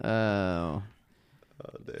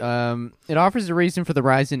 It offers a reason for the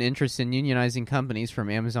rise in interest in unionizing companies from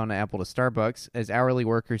Amazon to Apple to Starbucks as hourly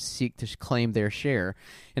workers seek to claim their share.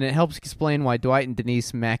 And it helps explain why Dwight and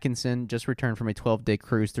Denise Mackinson just returned from a 12-day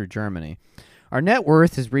cruise through Germany. Our net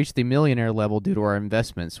worth has reached the millionaire level due to our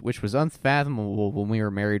investments, which was unfathomable when we were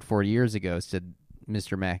married 40 years ago, said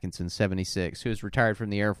Mr. Mackinson, 76, who is retired from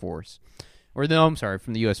the Air Force. Or no, I'm sorry,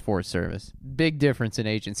 from the U.S. Forest Service. Big difference in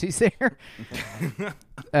agencies there.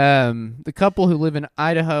 The couple who live in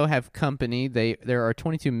Idaho have company. There are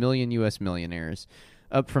 22 million U.S. millionaires,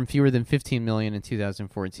 up from fewer than 15 million in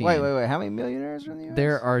 2014. Wait. How many millionaires are in the U.S.?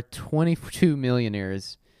 There are 22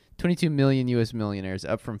 millionaires. 22 million U.S. millionaires,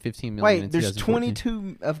 up from 15 million in Wait, there's 2014.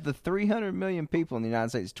 22 of the 300 million people in the United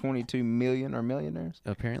States. 22 million are millionaires.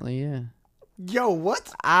 Apparently, yeah. Yo,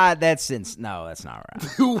 what? That's not right.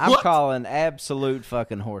 I'm What? calling absolute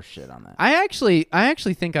fucking horseshit on that. I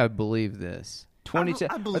actually think I believe this. 22.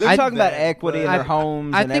 I Are believe they talking about that, equity in but- their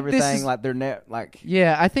homes I and think this everything? is- Like their net, like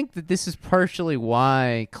Yeah, I think that this is partially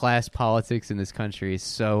why class politics in this country is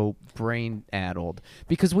so brain-addled.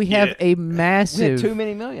 Because we have a we massive... have too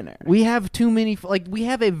many millionaires. We have too many... Like, we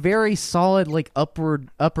have a very solid, like,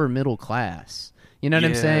 upper middle class. You know what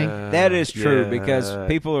I'm saying? That is true because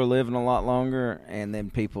people are living a lot longer, and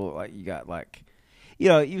then people like you got like, you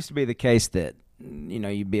know, it used to be the case that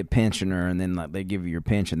you'd be a pensioner, and then like they give you your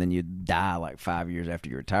pension, then you die like 5 years after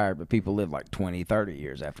you're retired. But people live like 20, 30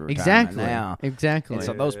 years after retirement now. Exactly. And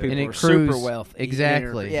so those people And it are super accrues- wealthy.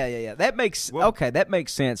 Exactly. Yeah. That makes that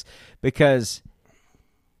makes sense because,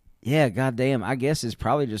 yeah, goddamn, I guess it's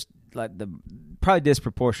probably just like probably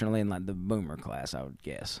disproportionately in like the boomer class, I would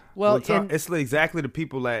guess. Well, It's exactly the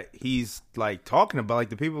people that he's like talking about, like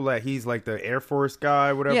the people that he's like the Air Force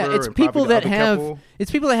guy, whatever. yeah, it's and probably people the that other have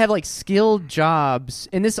couple. like skilled jobs,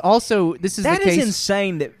 and this is That the is case.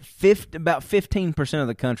 insane that about 15% of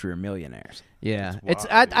the country are millionaires. Yeah, That's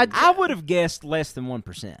it's wild, dude. I would have guessed less than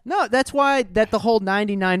 1%. No, that's why that the whole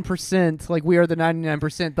 99%, like we are the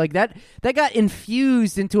 99%, like that got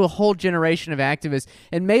infused into a whole generation of activists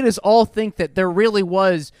and made us all think that there really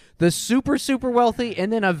was the super wealthy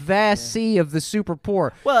and then a vast sea of the super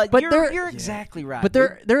poor. Well, but you're exactly right. But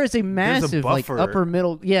there is a massive like buffer. upper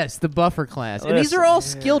middle, yes, the buffer class. And these Listen, are all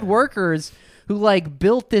skilled workers who like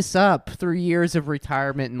built this up through years of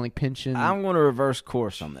retirement and like pension. I'm going to reverse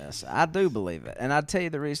course on this. I do believe it, and I'll tell you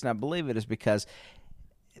the reason I believe it is because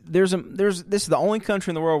this is the only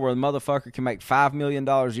country in the world where the motherfucker can make $5 million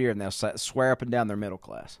a year and they'll swear up and down they're middle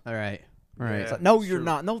class. All right. Right. Yeah. It's like, no, It's you're true.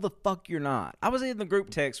 not. No, the fuck you're not. I was in the group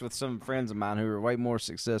text with some friends of mine who are way more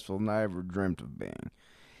successful than I ever dreamt of being.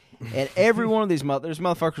 And every one of these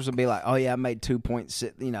motherfuckers will be like, oh, yeah, I made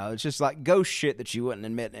 2.6. You know, it's just like ghost shit that you wouldn't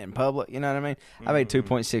admit in public. You know what I mean? I made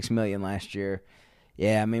 $2.6 million last year.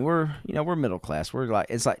 Yeah, I mean, we're middle class. We're like,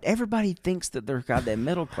 it's like everybody thinks that they're goddamn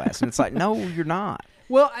middle class. And it's like, no, you're not.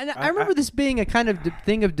 Well, and I remember this being a kind of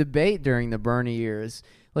thing of debate during the Bernie years.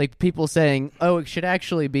 Like people saying, oh, it should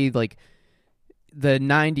actually be like the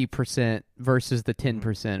 90% versus the 10%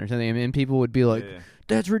 or something. I mean, people would be like,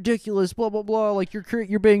 that's ridiculous, blah, blah, blah. Like,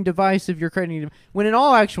 you're being divisive, you're creating... When in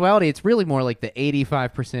all actuality, it's really more like the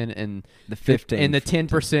 85% and The 15. and the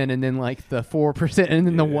 10% and then like the 4% and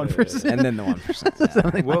then the 1%. And then the 1%.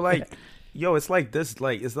 Something Well, like like, yo, it's like this,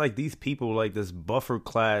 like, it's like these people, like this buffer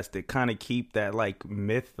class that kind of keep that, like,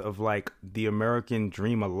 myth of, like, the American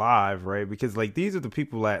dream alive, right? Because, like, these are the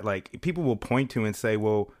people that, like, people will point to and say,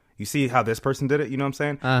 well, you see how this person did it? You know what I'm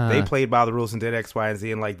saying? Uh-huh. They played by the rules and did X, Y, and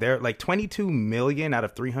Z, and, like, they're, like, 22 million out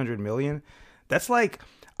of 300 million. That's, like...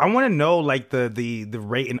 I want to know, like, the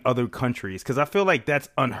rate in other countries, because I feel like that's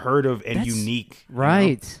unheard of and unique. you know?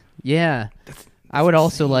 Right. Yeah. I would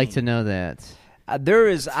also like to know that. I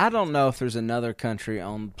don't know if there's another country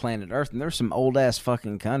on planet Earth, and there's some old-ass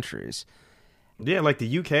fucking countries. Yeah, like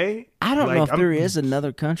the UK. I don't like, know if there is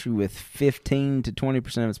another country with 15 to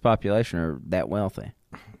 20% of its population are that wealthy.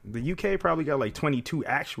 The UK probably got like 22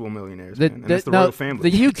 actual millionaires, The- man. And the- that's the no, royal family.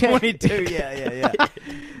 The UK, 22, yeah.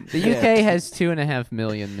 the UK has 2.5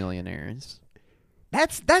 million millionaires.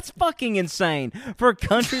 That's fucking insane. For a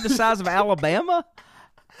country the size of Alabama?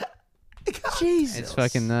 Jesus. It's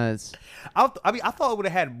fucking nuts. I mean, I thought it would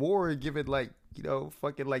have had more, given like, you know,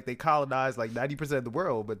 fucking like they colonized like 90% of the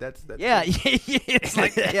world, but that's Yeah, it's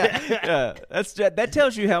like yeah. That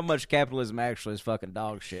tells you how much capitalism actually is fucking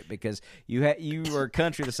dog shit, because you were a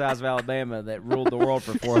country the size of Alabama that ruled the world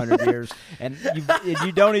for 400 years, and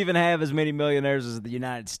you don't even have as many millionaires as the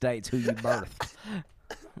United States who you birthed.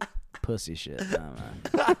 Pussy shit.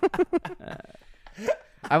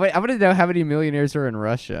 I want to know how many millionaires are in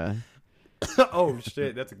Russia. Oh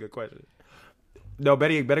shit, that's a good question. No,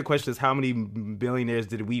 better question is how many billionaires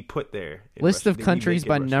did we put there? in List Russia? of Did we countries make in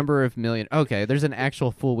by Russia? number of million. Okay, there's an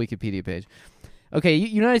actual full Wikipedia page. Okay,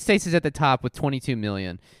 United States is at the top with 22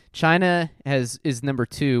 million. China is number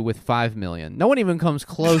 2 with 5 million. No one even comes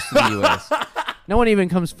close to the U.S. No one even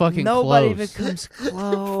comes fucking Nobody close. even comes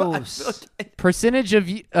close. Percentage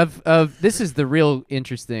of this is the real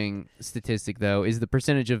interesting statistic though, is the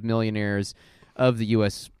percentage of millionaires of the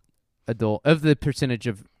U.S.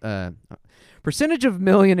 percentage of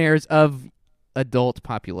millionaires of adult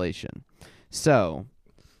population. So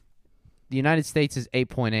the United States is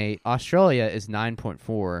 8.8, Australia is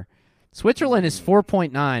 9.4, Switzerland is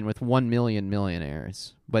 4.9 with 1 million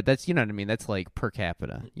millionaires. But that's, you know what I mean, that's like per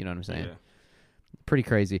capita, you know what I'm saying? Yeah. Pretty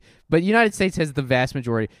crazy. But the United States has the vast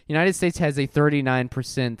majority. United States has a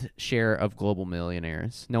 39% share of global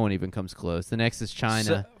millionaires. No one even comes close. The next is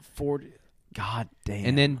China. 40. God damn.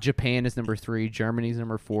 And then Japan is number 3, Germany's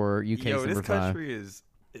number 4, UK is Yo, number this 5. country is,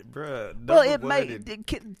 bruh. Well, number one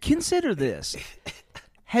consider this.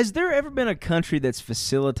 Has there ever been a country that's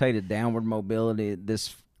facilitated downward mobility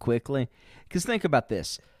this quickly? Because think about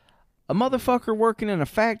this. A motherfucker working in a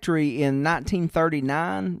factory in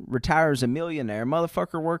 1939 retires a millionaire. A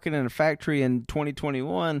motherfucker working in a factory in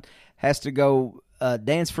 2021 has to go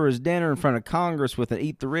dance for his dinner in front of Congress with an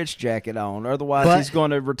Eat the Rich jacket on. Otherwise, he's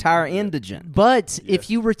going to retire indigent. But if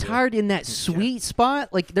you retired in that sweet spot,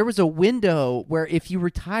 like there was a window where if you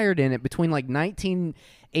retired in it between like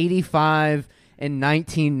 1985 and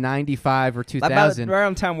 1995 or 2000, About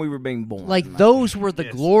around the time we were being born. like those were the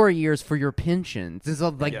glory years for your pensions. And so,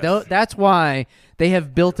 like that's why they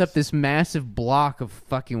have built up this massive block of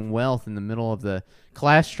fucking wealth in the middle of the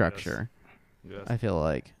class structure. Yes. I feel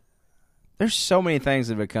like. There's so many things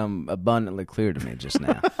that have become abundantly clear to me just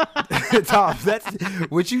now. Tom, that's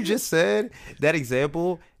what you just said. That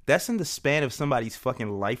example That's in the span of somebody's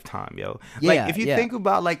fucking lifetime, yo. Yeah, Like if you yeah. think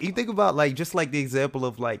about like just like the example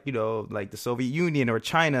of like, you know, like the Soviet Union or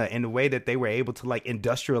China and the way that they were able to like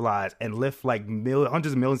industrialize and lift like hundreds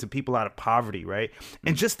of millions of people out of poverty, right?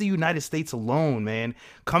 And just the United States alone, man,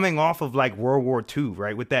 coming off of like World War II,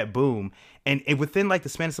 right, with that boom, and within like the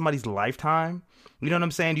span of somebody's lifetime, you know what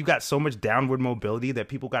I'm saying? You got so much downward mobility that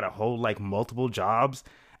people got to hold like multiple jobs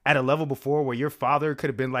at a level before where your father could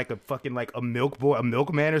have been like a fucking like a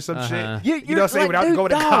milkman or some shit. You know what I'm saying? Without dude, going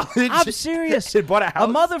to dog, college. I'm serious. And bought a A house.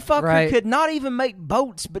 motherfucker Right. could not even make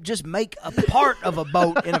boats, but just make a part of a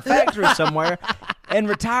boat in a factory somewhere and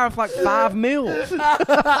retire with like $5 million.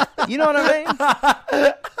 You know what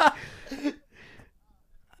I mean?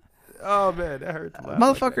 Oh man, that hurts.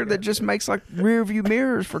 Motherfucker that just makes like rear view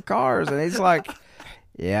mirrors for cars, and he's like,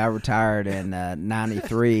 "Yeah, I retired in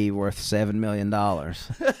 '93, worth $7 million."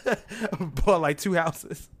 Bought like 2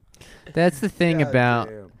 houses. That's the thing God about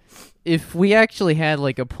damn. if we actually had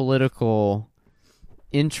like a political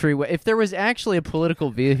entryway, if there was actually a political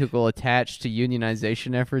vehicle attached to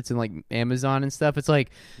unionization efforts and like Amazon and stuff, it's like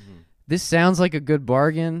this sounds like a good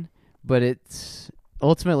bargain, but it's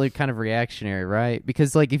ultimately kind of reactionary, right?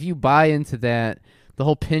 Because like if you buy into that, the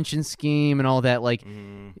whole pension scheme and all that, like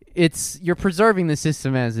it's you're preserving the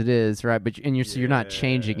system as it is, right? But and you're not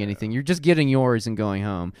changing anything. You're just getting yours and going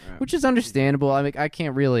home, which is understandable. I mean, I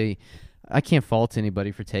can't fault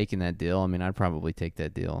anybody for taking that deal. I mean, I'd probably take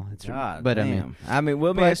that deal. God but damn. I mean,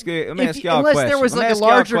 let me but ask you. Let me if- ask y'all a unless question. there was Let me like a ask y'all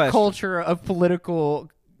a larger question. culture of political,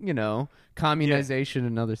 you know, communization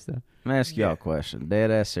and other stuff. Let me ask y'all a question. Dead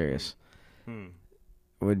ass serious. Hmm.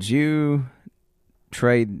 Would you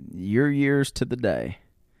trade your years to the day?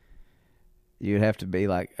 You'd have to be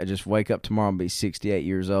like, I just wake up tomorrow and be 68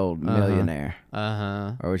 years old, millionaire.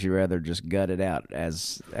 Uh Or would you rather just gut it out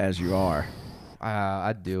as you are? huh.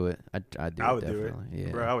 I'd do it. I'd do I it. would do it. Definitely.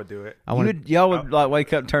 Yeah. Bro, I would do it. I want. Y'all would like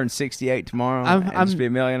wake up and turn 68 tomorrow and just be a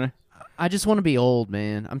millionaire? I just want to be old,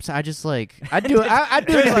 man. I just like. I'd do it. I'd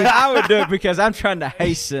do it. Like, I would do it because I'm trying to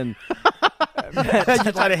hasten. You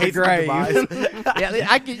try to hate the grave. demise. Yeah,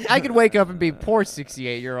 I could wake up and be poor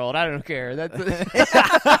 68-year-old. I don't care. That's.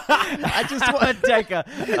 I just want to take a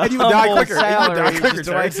And you would die humble quicker. You would die salary quicker, just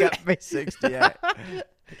to wake Terrence. up and be 68.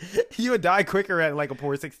 You would die quicker at like a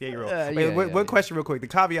poor 68-year-old. One question real quick. The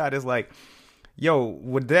caveat is like, yo,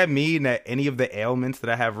 would that mean that any of the ailments that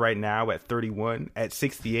I have right now at 31, at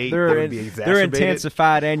 68, they would be They're exacerbated?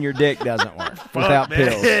 intensified and your dick doesn't work without Fuck,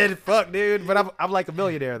 pills. man. Fuck, dude. But I'm like a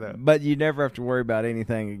millionaire, though. But you never have to worry about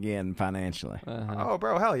anything again financially. Oh,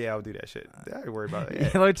 bro, hell yeah, I would do that shit. I ain't worried about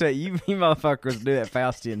it. Let me tell you, you motherfuckers do that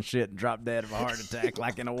Faustian shit and drop dead of a heart attack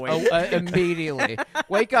like in a week. Immediately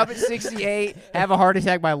wake up at 68, have a heart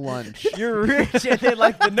attack by lunch. You're rich, and then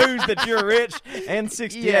like the news that you're rich and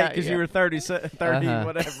 68 Yeah, because yeah. you were 30 Uh-huh.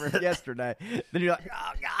 whatever yesterday. Then you're like,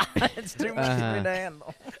 oh god, it's too much for me to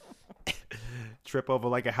handle. Trip over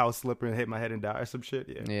like a house slipper and hit my head and die or some shit.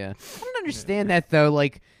 Yeah. Yeah, I don't understand that though.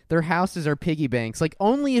 Like their houses are piggy banks. Like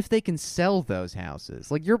only if they can sell those houses.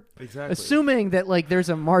 Like you're Exactly. assuming that like there's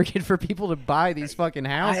a market for people to buy these fucking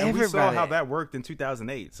houses. And we saw Everybody- how that worked in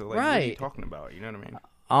 2008. So like, what are you Right. talking about? You know what I mean?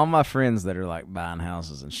 All my friends that are like buying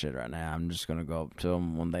houses and shit right now, I'm just gonna go up to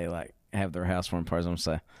them when they like have their house one party. I'm gonna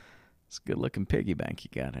say, "It's a good looking piggy bank you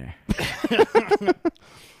got here."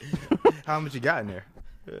 How much you got in there?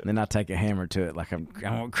 Then I take a hammer to it, like I'm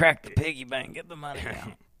gonna crack the piggy bank, get the money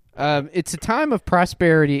out. It's a time of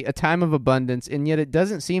prosperity, a time of abundance, and yet it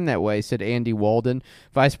doesn't seem that way, said Andy Walden,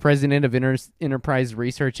 Vice President of Enterprise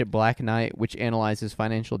Research at Black Knight, which analyzes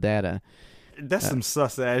financial data. That's some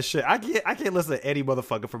sus ass shit. I can't listen to any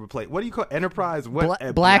motherfucker from a place. What do you call Enterprise?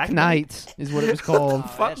 What Black Knight is what it was called.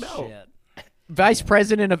 Fuck no. Vice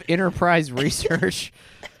President of Enterprise Research.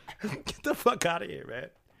 Get the fuck out of here, man.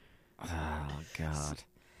 Oh God,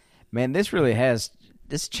 man, this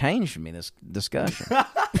changed me. This discussion.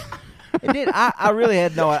 It did. I really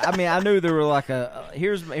had no. I mean, I knew there were like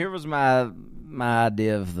here was my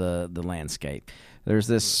idea of the landscape. There's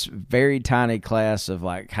this very tiny class of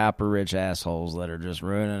like hyper rich assholes that are just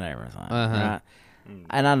ruining everything. Right?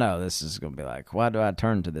 And I know this is going to be like, why do I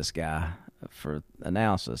turn to this guy for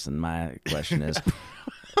analysis? And my question is,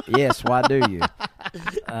 yes, why do you?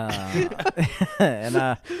 And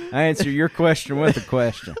I answer your question with a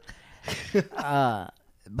question.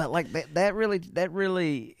 But like that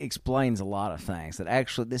really explains a lot of things. That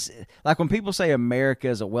actually like when people say America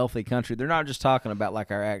is a wealthy country, they're not just talking about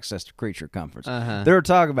like our access to creature comforts. They're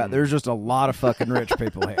talking about there's just a lot of fucking rich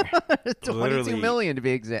people here. 22 Literally. million to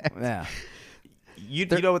be exact. Yeah. You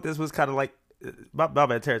know what this was kind of like? My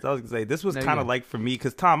bad, Terrence. I was gonna say this was No, kind you of go. like for me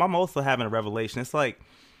because Tom, I'm also having a revelation. It's like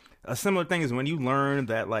a similar thing is when you learn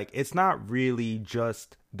that like it's not really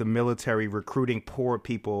just the military recruiting poor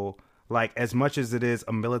people, like as much as it is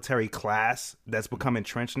a military class that's become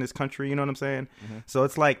entrenched in this country. You know what I'm saying? Mm-hmm. So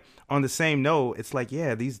it's like on the same note, it's like,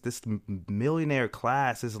 yeah, this millionaire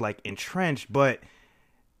class is like entrenched, but,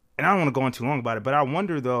 and I don't want to go on too long about it, but I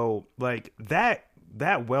wonder though, like that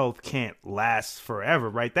wealth can't last forever,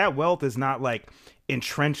 right? That wealth is not like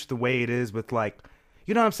entrenched the way it is with like,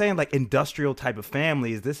 you know what I'm saying? Like industrial type of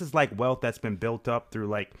families. This is like wealth that's been built up through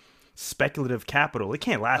like speculative capital. It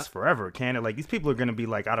can't last forever, can it? Like these people are going to be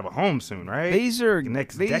like out of a home soon, right? These are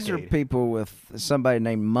decade. are people with somebody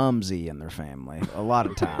named Mumsy in their family a lot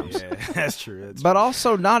of times. Yeah, that's true. But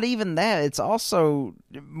also not even that. It's also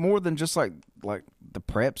more than just like the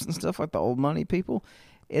preps and stuff, like the old money people.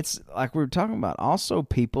 It's like we were talking about. Also,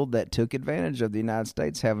 people that took advantage of the United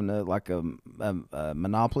States having a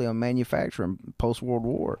monopoly on manufacturing post World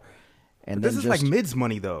War. And this is like mids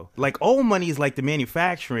money though. Like old money is like the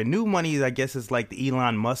manufacturing. New money, I guess, is like the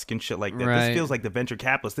Elon Musk and shit like that. Right. This feels like the venture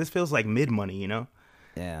capitalists. This feels like mid money. You know?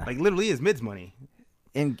 Yeah. Like literally is mids money.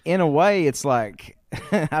 In a way, it's like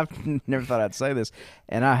I've never thought I'd say this,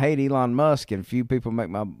 and I hate Elon Musk, and few people make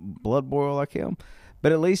my blood boil like him.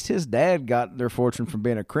 But at least his dad got their fortune from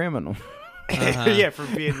being a criminal. Yeah, for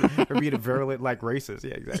being a virulent like racist.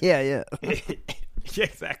 Yeah, exactly. Yeah. Yeah,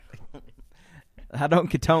 exactly. I don't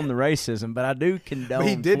condone the racism, but I do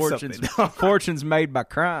condone fortunes made by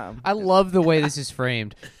crime. I love the way this is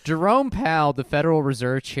framed. Jerome Powell, the Federal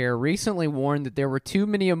Reserve Chair, recently warned that there were too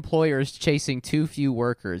many employers chasing too few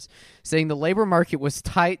workers, saying the labor market was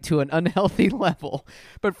tight to an unhealthy level.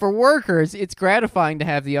 But for workers, it's gratifying to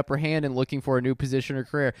have the upper hand in looking for a new position or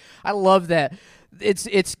career. I love that.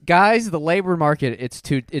 It's guys, the labor market,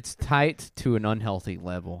 it's tight to an unhealthy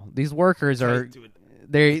level. These workers are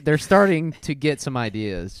they're starting to get some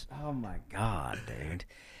ideas. Oh my God, dude.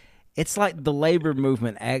 It's like the labor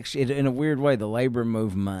movement actually, in a weird way, the labor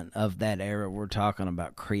movement of that era we're talking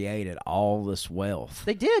about created all this wealth.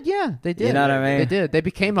 They did, yeah. They did. You know what I mean? They did. They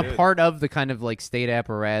became a part of the kind of like state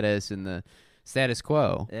apparatus and the status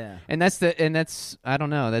quo. Yeah. And that's I don't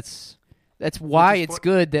know, that's why it's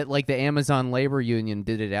good that like the Amazon labor union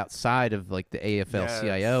did it outside of like the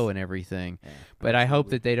AFL-CIO and everything. Yeah, but I hope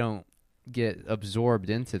that they don't get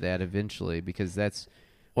absorbed into that eventually, because that's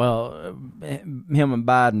him and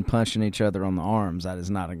Biden punching each other on the arms. That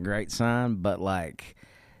is not a great sign, but like,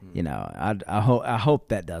 you know, I hope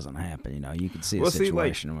that doesn't happen. You know, you can see a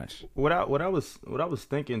situation in which what I was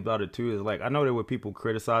thinking about it too is like, I know there were people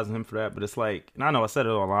criticizing him for that, but it's like, and I know I said it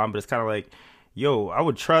online, but it's kind of like, yo, I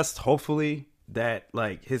would trust hopefully that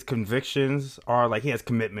like his convictions are like, he has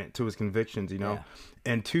commitment to his convictions, you know,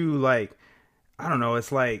 and two, like, I don't know,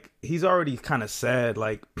 it's like he's already kind of said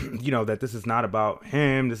like, you know, that this is not about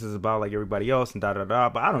him, this is about like everybody else and da-da-da,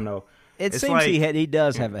 but I don't know. It seems like, he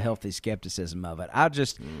does have a healthy skepticism of it. I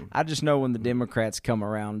just know when the Democrats come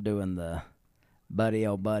around doing the buddy,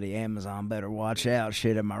 oh buddy, Amazon better watch out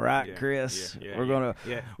shit, am I right, Chris? We're gonna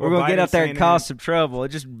get out there and cause some trouble. It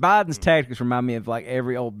just Biden's tactics remind me of like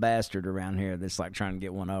every old bastard around here that's like trying to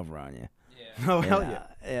get one over on you. Yeah. Oh hell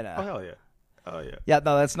yeah. Oh hell yeah. Oh yeah. Yeah,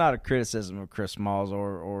 no, that's not a criticism of Chris Smalls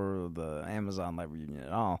or the Amazon labor union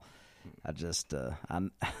at all. I just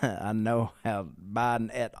I know how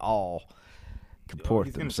Biden et al.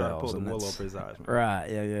 comport themselves. He's gonna pull the wool over his eyes, man. Right?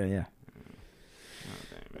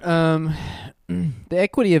 Yeah. The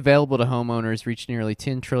equity available to homeowners reached nearly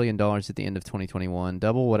 $10 trillion at the end of 2021,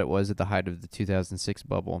 double what it was at the height of the 2006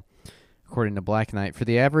 bubble. According to Black Knight, for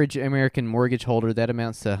the average American mortgage holder, that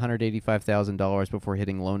amounts to $185,000 before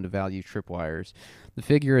hitting loan-to-value tripwires. The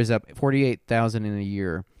figure is up $48,000 in a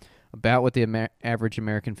year, about what the average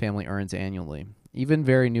American family earns annually. Even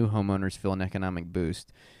very new homeowners feel an economic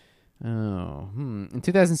boost. In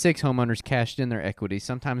 2006, homeowners cashed in their equity.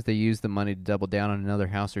 Sometimes they used the money to double down on another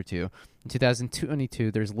house or two. In 2022,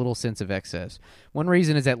 there's little sense of excess. One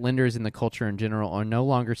reason is that lenders and the culture in general are no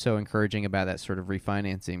longer so encouraging about that sort of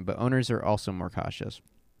refinancing, but owners are also more cautious.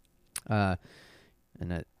 Let's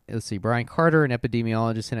see, Brian Carter, an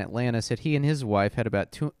epidemiologist in Atlanta, said he and his wife had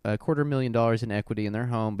about $250,000 in equity in their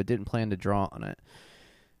home, but didn't plan to draw on it.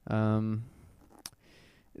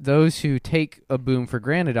 Those who take a boom for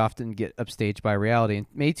granted often get upstaged by reality. In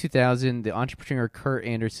May 2000, the entrepreneur Kurt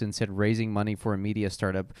Anderson said raising money for a media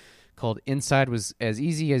startup called Inside was as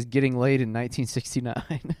easy as getting laid in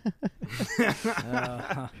 1969.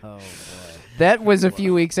 Boy. That was a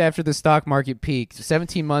few weeks after the stock market peaked.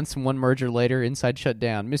 17 months and one merger later, Inside shut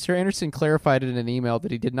down. Mr. Anderson clarified in an email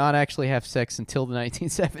that he did not actually have sex until the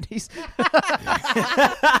 1970s.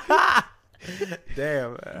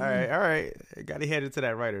 Damn. All right. Got to head into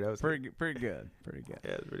that writer. That was pretty good.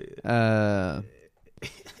 Yeah, it was pretty good.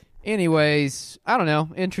 Anyways, I don't know.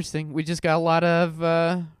 Interesting. We just got a lot of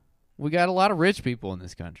rich people in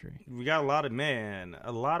this country. We got a lot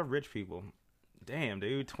of rich people. Damn,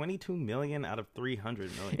 dude, 22 million out of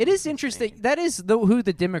 300 million. It is interesting. That is who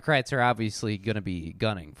the Democrats are obviously going to be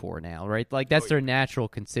gunning for now, right? Like that's their natural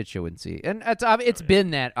constituency. And it's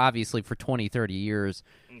been that obviously for 20, 30 years,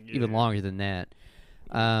 even longer than that.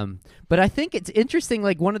 But I think it's interesting,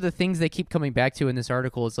 like one of the things they keep coming back to in this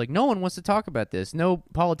article is like no one wants to talk about this. No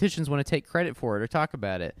politicians want to take credit for it or talk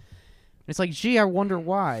about it. It's like, gee, I wonder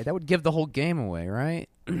why. That would give the whole game away, right?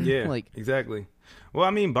 Yeah, like exactly. Well,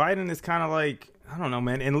 I mean, Biden is kind of like, I don't know,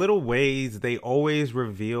 man. In little ways, they always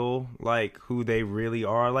reveal like who they really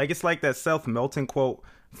are. Like it's like that self-melting quote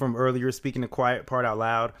from earlier, speaking the quiet part out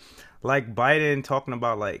loud. Like Biden talking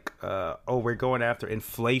about like, we're going after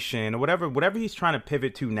inflation or whatever he's trying to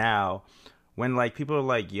pivot to now. When like people are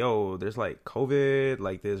like, yo, there's like COVID,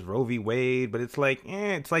 like there's Roe v. Wade, but it's like,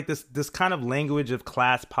 it's like this kind of language of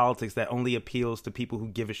class politics that only appeals to people who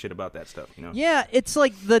give a shit about that stuff, you know? Yeah, it's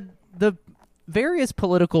like the various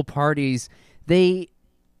political parties, they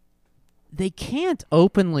can't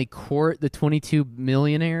openly court the 22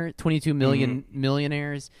 million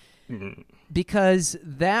millionaires because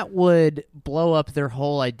that would blow up their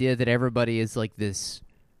whole idea that everybody is like this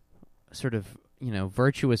sort of,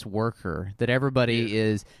 virtuous worker, that everybody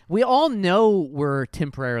is. We all know we're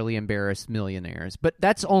temporarily embarrassed millionaires, but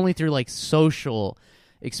that's only through like social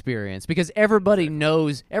experience because everybody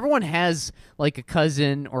knows, everyone has like a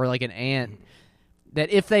cousin or like an aunt that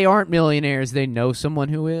if they aren't millionaires, they know someone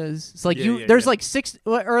who is. It's like there's like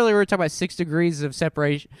earlier we were talking about 6 degrees of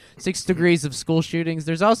separation, 6 degrees of school shootings.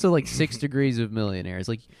 There's also like 6 degrees of millionaires.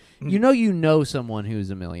 Like, you know someone who's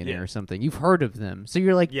a millionaire or something. You've heard of them. So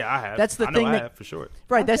you're like, I have. That's the thing I have for sure.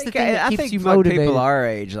 Right, that's the thing that keeps you like motivated. People our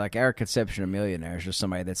age, like our conception of millionaires is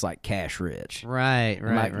somebody that's like cash rich. Right.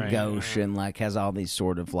 Like gauche and like has all these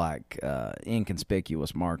sort of like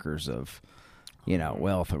inconspicuous markers of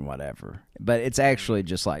wealth and whatever. But it's actually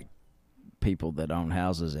just like people that own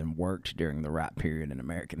houses and worked during the right period in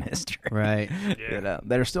American history. Right.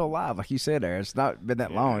 That are still alive. Like you said there, it's not been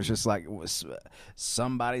that long. It's just like it was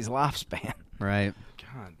somebody's lifespan. Right.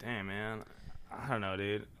 God damn, man. I don't know,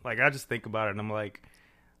 dude. Like, I just think about it and I'm like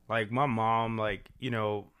my mom, like,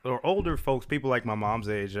 or older folks, people like my mom's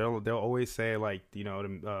age, they'll always say like,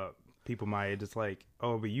 people my age, it's like,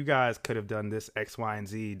 oh, but you guys could have done this X, Y, and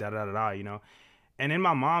Z, da-da-da-da, And in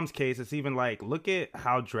my mom's case, it's even like, look at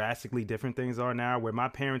how drastically different things are now, where my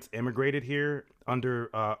parents immigrated here under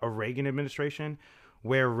a Reagan administration,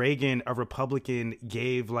 where Reagan, a Republican,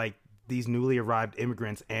 gave like these newly arrived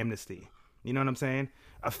immigrants amnesty. You know what I'm saying?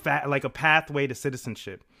 Like a pathway to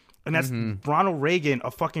citizenship. And that's Ronald Reagan,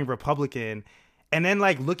 a fucking Republican. And then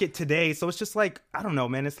like, look at today. So it's just like, I don't know,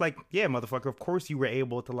 man. It's like, yeah, motherfucker, of course you were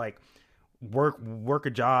able to like work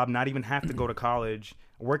a job, not even have to go to college,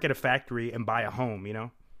 work at a factory and buy a home,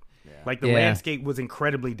 Like the landscape was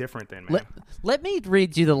incredibly different then, man. Let me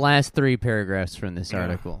read you the last 3 paragraphs from this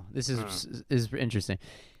article. This is interesting.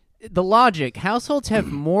 The logic: households have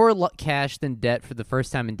more cash than debt for the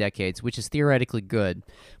first time in decades, which is theoretically good.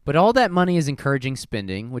 But all that money is encouraging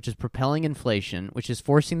spending, which is propelling inflation, which is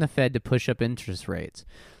forcing the Fed to push up interest rates.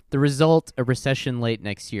 The result, a recession late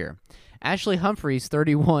next year. Ashley Humphreys,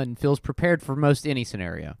 31, feels prepared for most any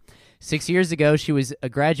scenario. 6 years ago, she was a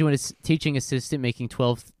graduate teaching assistant making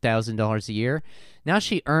 $12,000 a year. Now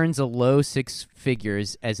she earns a low 6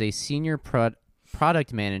 figures as a senior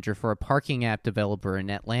product manager for a parking app developer in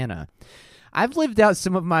Atlanta. I've lived out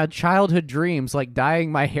some of my childhood dreams, like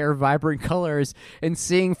dyeing my hair vibrant colors and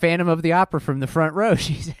seeing Phantom of the Opera from the front row,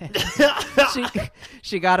 she said.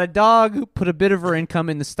 She got a dog, put a bit of her income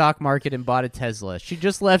in the stock market, and bought a Tesla. She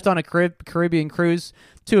just left on a Caribbean cruise,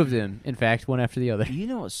 2 of them, in fact, one after the other. You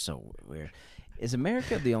know what's so weird? Is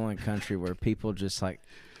America the only country where people just like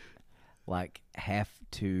have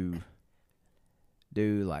to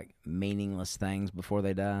do like meaningless things before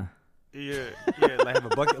they die? Yeah,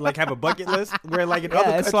 like have a bucket list where like in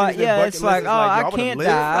other countries, it's like, I can't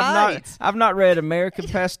die. I've not read American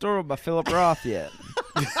Pastoral by Philip Roth yet.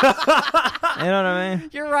 You know what I mean?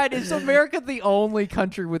 You're right. Is America the only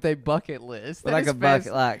country with a bucket list? Like a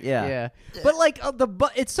bucket, yeah. But like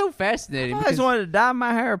it's so fascinating. I always wanted to dye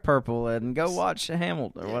my hair purple and go watch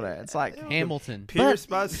Hamilton or whatever. It's like Hamilton. Pierce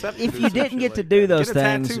by septic. If you didn't get to do those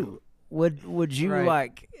things, would you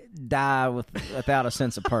like die without a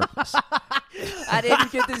sense of purpose? I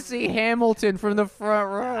didn't get to see Hamilton from the front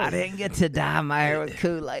row. I didn't get to dye my hair with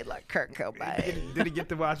Kool-Aid like Kurt Cobain. Didn't get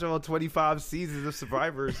to watch all 25 seasons of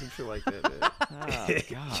Survivors and shit like that, man. Oh,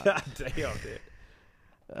 God. God damn, man.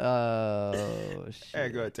 Oh, Hey,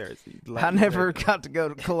 shit. go ahead, Terrence. I never got to go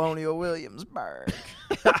to Colonial Williamsburg.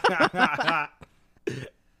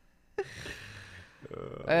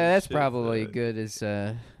 That's shit, probably man. good as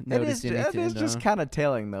It notice is anything. just kind of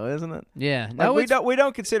telling, though, isn't it? yeah. Like, No, we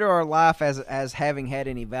don't consider our life as having had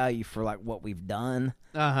any value for like what we've done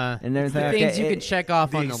Uh-huh. and everything. like Things that. you can check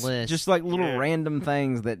off on the these- list. Just like little Yeah. random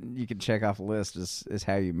things that you can check off the list is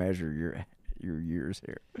how you measure your years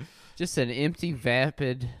here. Just an empty,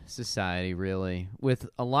 vapid society, really, with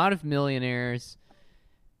a lot of millionaires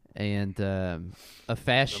and a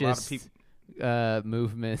fascist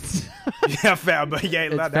movement. Yeah, fam, but yeah,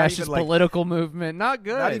 It's not fascist even like, political movement. Not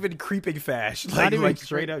good. not even creeping fash. Not Like, even like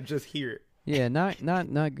straight up just here. Yeah, not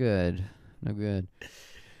good. No good.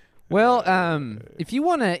 Well, if you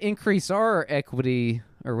want to increase our equity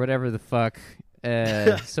or whatever the fuck,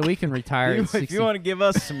 so we can retire at 60. If you want to give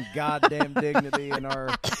us some goddamn dignity in our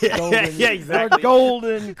golden, Yeah, exactly. our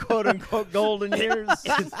golden quote unquote golden years.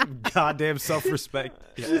 Goddamn self-respect.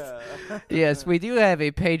 Yes, we do have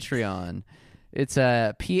a Patreon. It's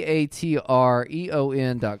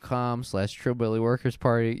patreon.com/Trillbilly Workers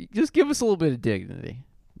Party. Just give us a little bit of dignity.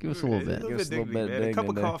 Give us a little bit. Give us a little bit of man. A cup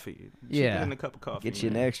of dignity. coffee. Yeah. Chicken and a cup of coffee. Get you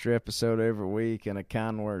an man. extra episode every week and a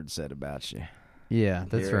kind word said about you. Yeah,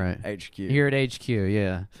 that's Here right. at HQ. Here at HQ,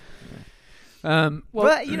 yeah. Well,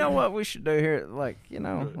 But you know what we should do here? Like,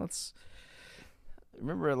 let's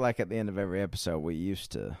remember, like at the end of every episode, we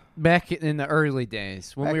used to. back in the early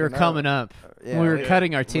days when Back we were in the- coming up, yeah, when we were yeah.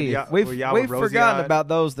 cutting our When teeth. y'all- We've Well, y'all were forgotten rosy-eyed. about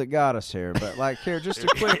those that got us here, but like here, just a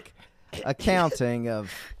quick accounting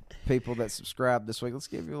of people that subscribed this week. Let's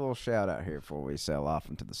give you a little shout out here before we sail off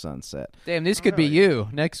into the sunset. Damn, this could be you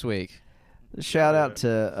next week. Shout out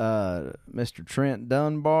to Mr. Trent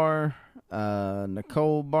Dunbar,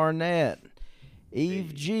 Nicole Barnett,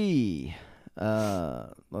 Eve G.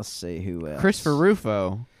 Let's see who else. Christopher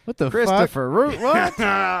Rufo. What the fuck? Christopher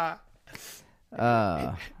What?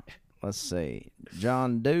 Let's see.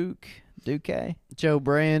 John Duke. Joe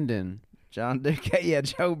Brandon. John Duque. Yeah,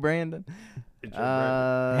 Joe Brandon.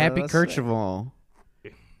 Happy let's Kirchhoff.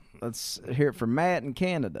 Let's hear it from Matt in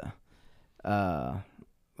Canada.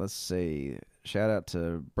 Let's see. Shout out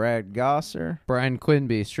to Brad Gosser, Brian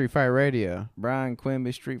Quinby, Street Fighter Radio. Brian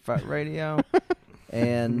Quimby, Street Fight Radio,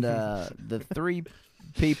 and the three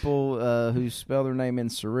people who spell their name in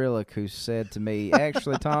Cyrillic who said to me,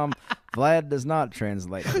 actually, Tom, Vlad does not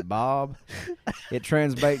translate to Bob. It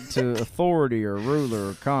translates to authority or ruler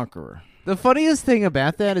or conqueror. The funniest thing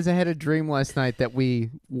about that is I had a dream last night that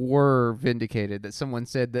we were vindicated, that someone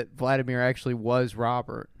said that Vladimir actually was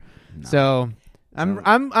Robert. No. So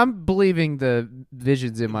I'm believing the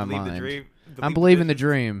visions in my Believe the mind. dream. I'm believing the vision.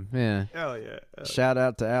 dream. Yeah. Hell yeah. Shout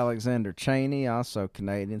out to Alexander Cheney, also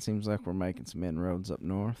Canadian. Seems like we're making some inroads up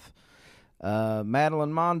north.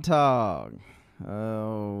 Madeline Montag.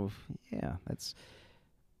 Oh, yeah. That's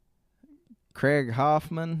Craig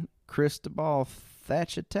Hoffman, Cristobal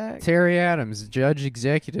Thatchatak. Terry Adams, Judge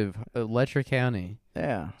Executive of Letcher County.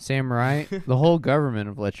 Yeah. Sam Wright, the whole government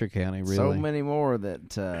of Letcher County, really. So many more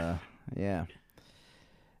that, yeah.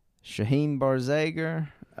 Shaheen Barzager,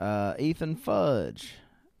 Ethan Fudge.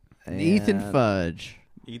 Ethan and Fudge.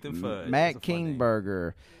 Ethan Fudge. Matt That's a fun name.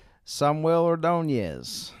 Kingberger, Samuel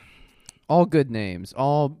Ordonez. All good names.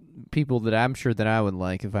 All people that I'm sure that I would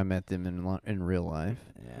like if I met them in real life.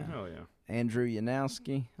 Yeah. Hell yeah. Andrew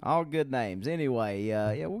Yanowski. All good names. Anyway,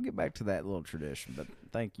 yeah, we'll get back to that little tradition, but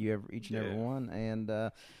thank you each and every Yeah. one. And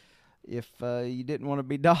if you didn't want to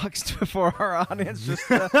be doxxed before our audience, just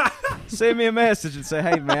send me a message and say,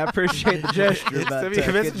 hey, man, I appreciate the gesture. But, Send me a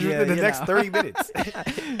could message you, within the you next know, 30 minutes.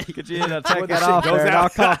 Could you take When that the off shit goes there? And out. I'll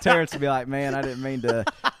call Terrence and be like, man, I didn't mean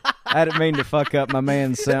to fuck up my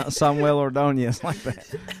man Samuel Ordonez like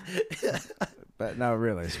that. But no,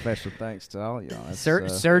 really, special thanks to all y'all. That's,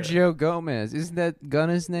 Sergio Gomez. Isn't that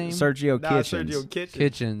Gunna's name? Sergio Nah, Kitchens. Sergio Kitchens.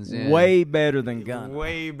 Kitchens. Yeah. Way better than Gunn.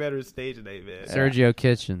 Way better stage name, man. Sergio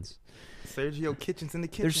Kitchens. Sergio Kitchens in the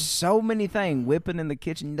kitchen. There's so many things whipping in the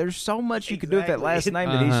kitchen. There's so much you could do with that Exactly. last name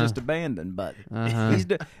that he's Uh-huh. just abandoned. But Uh-huh.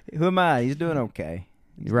 who am I? He's doing okay.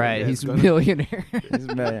 Right, Yeah, he's a it's gonna- millionaire. He's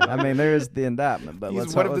a million. I mean, there is the indictment, but He's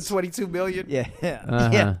let's one of the let's- 22 million. Yeah, Uh-huh.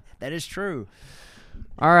 yeah, that is true.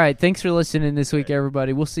 All right, thanks for listening this week,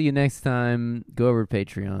 everybody. We'll see you next time. Go over to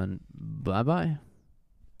Patreon. Bye-bye.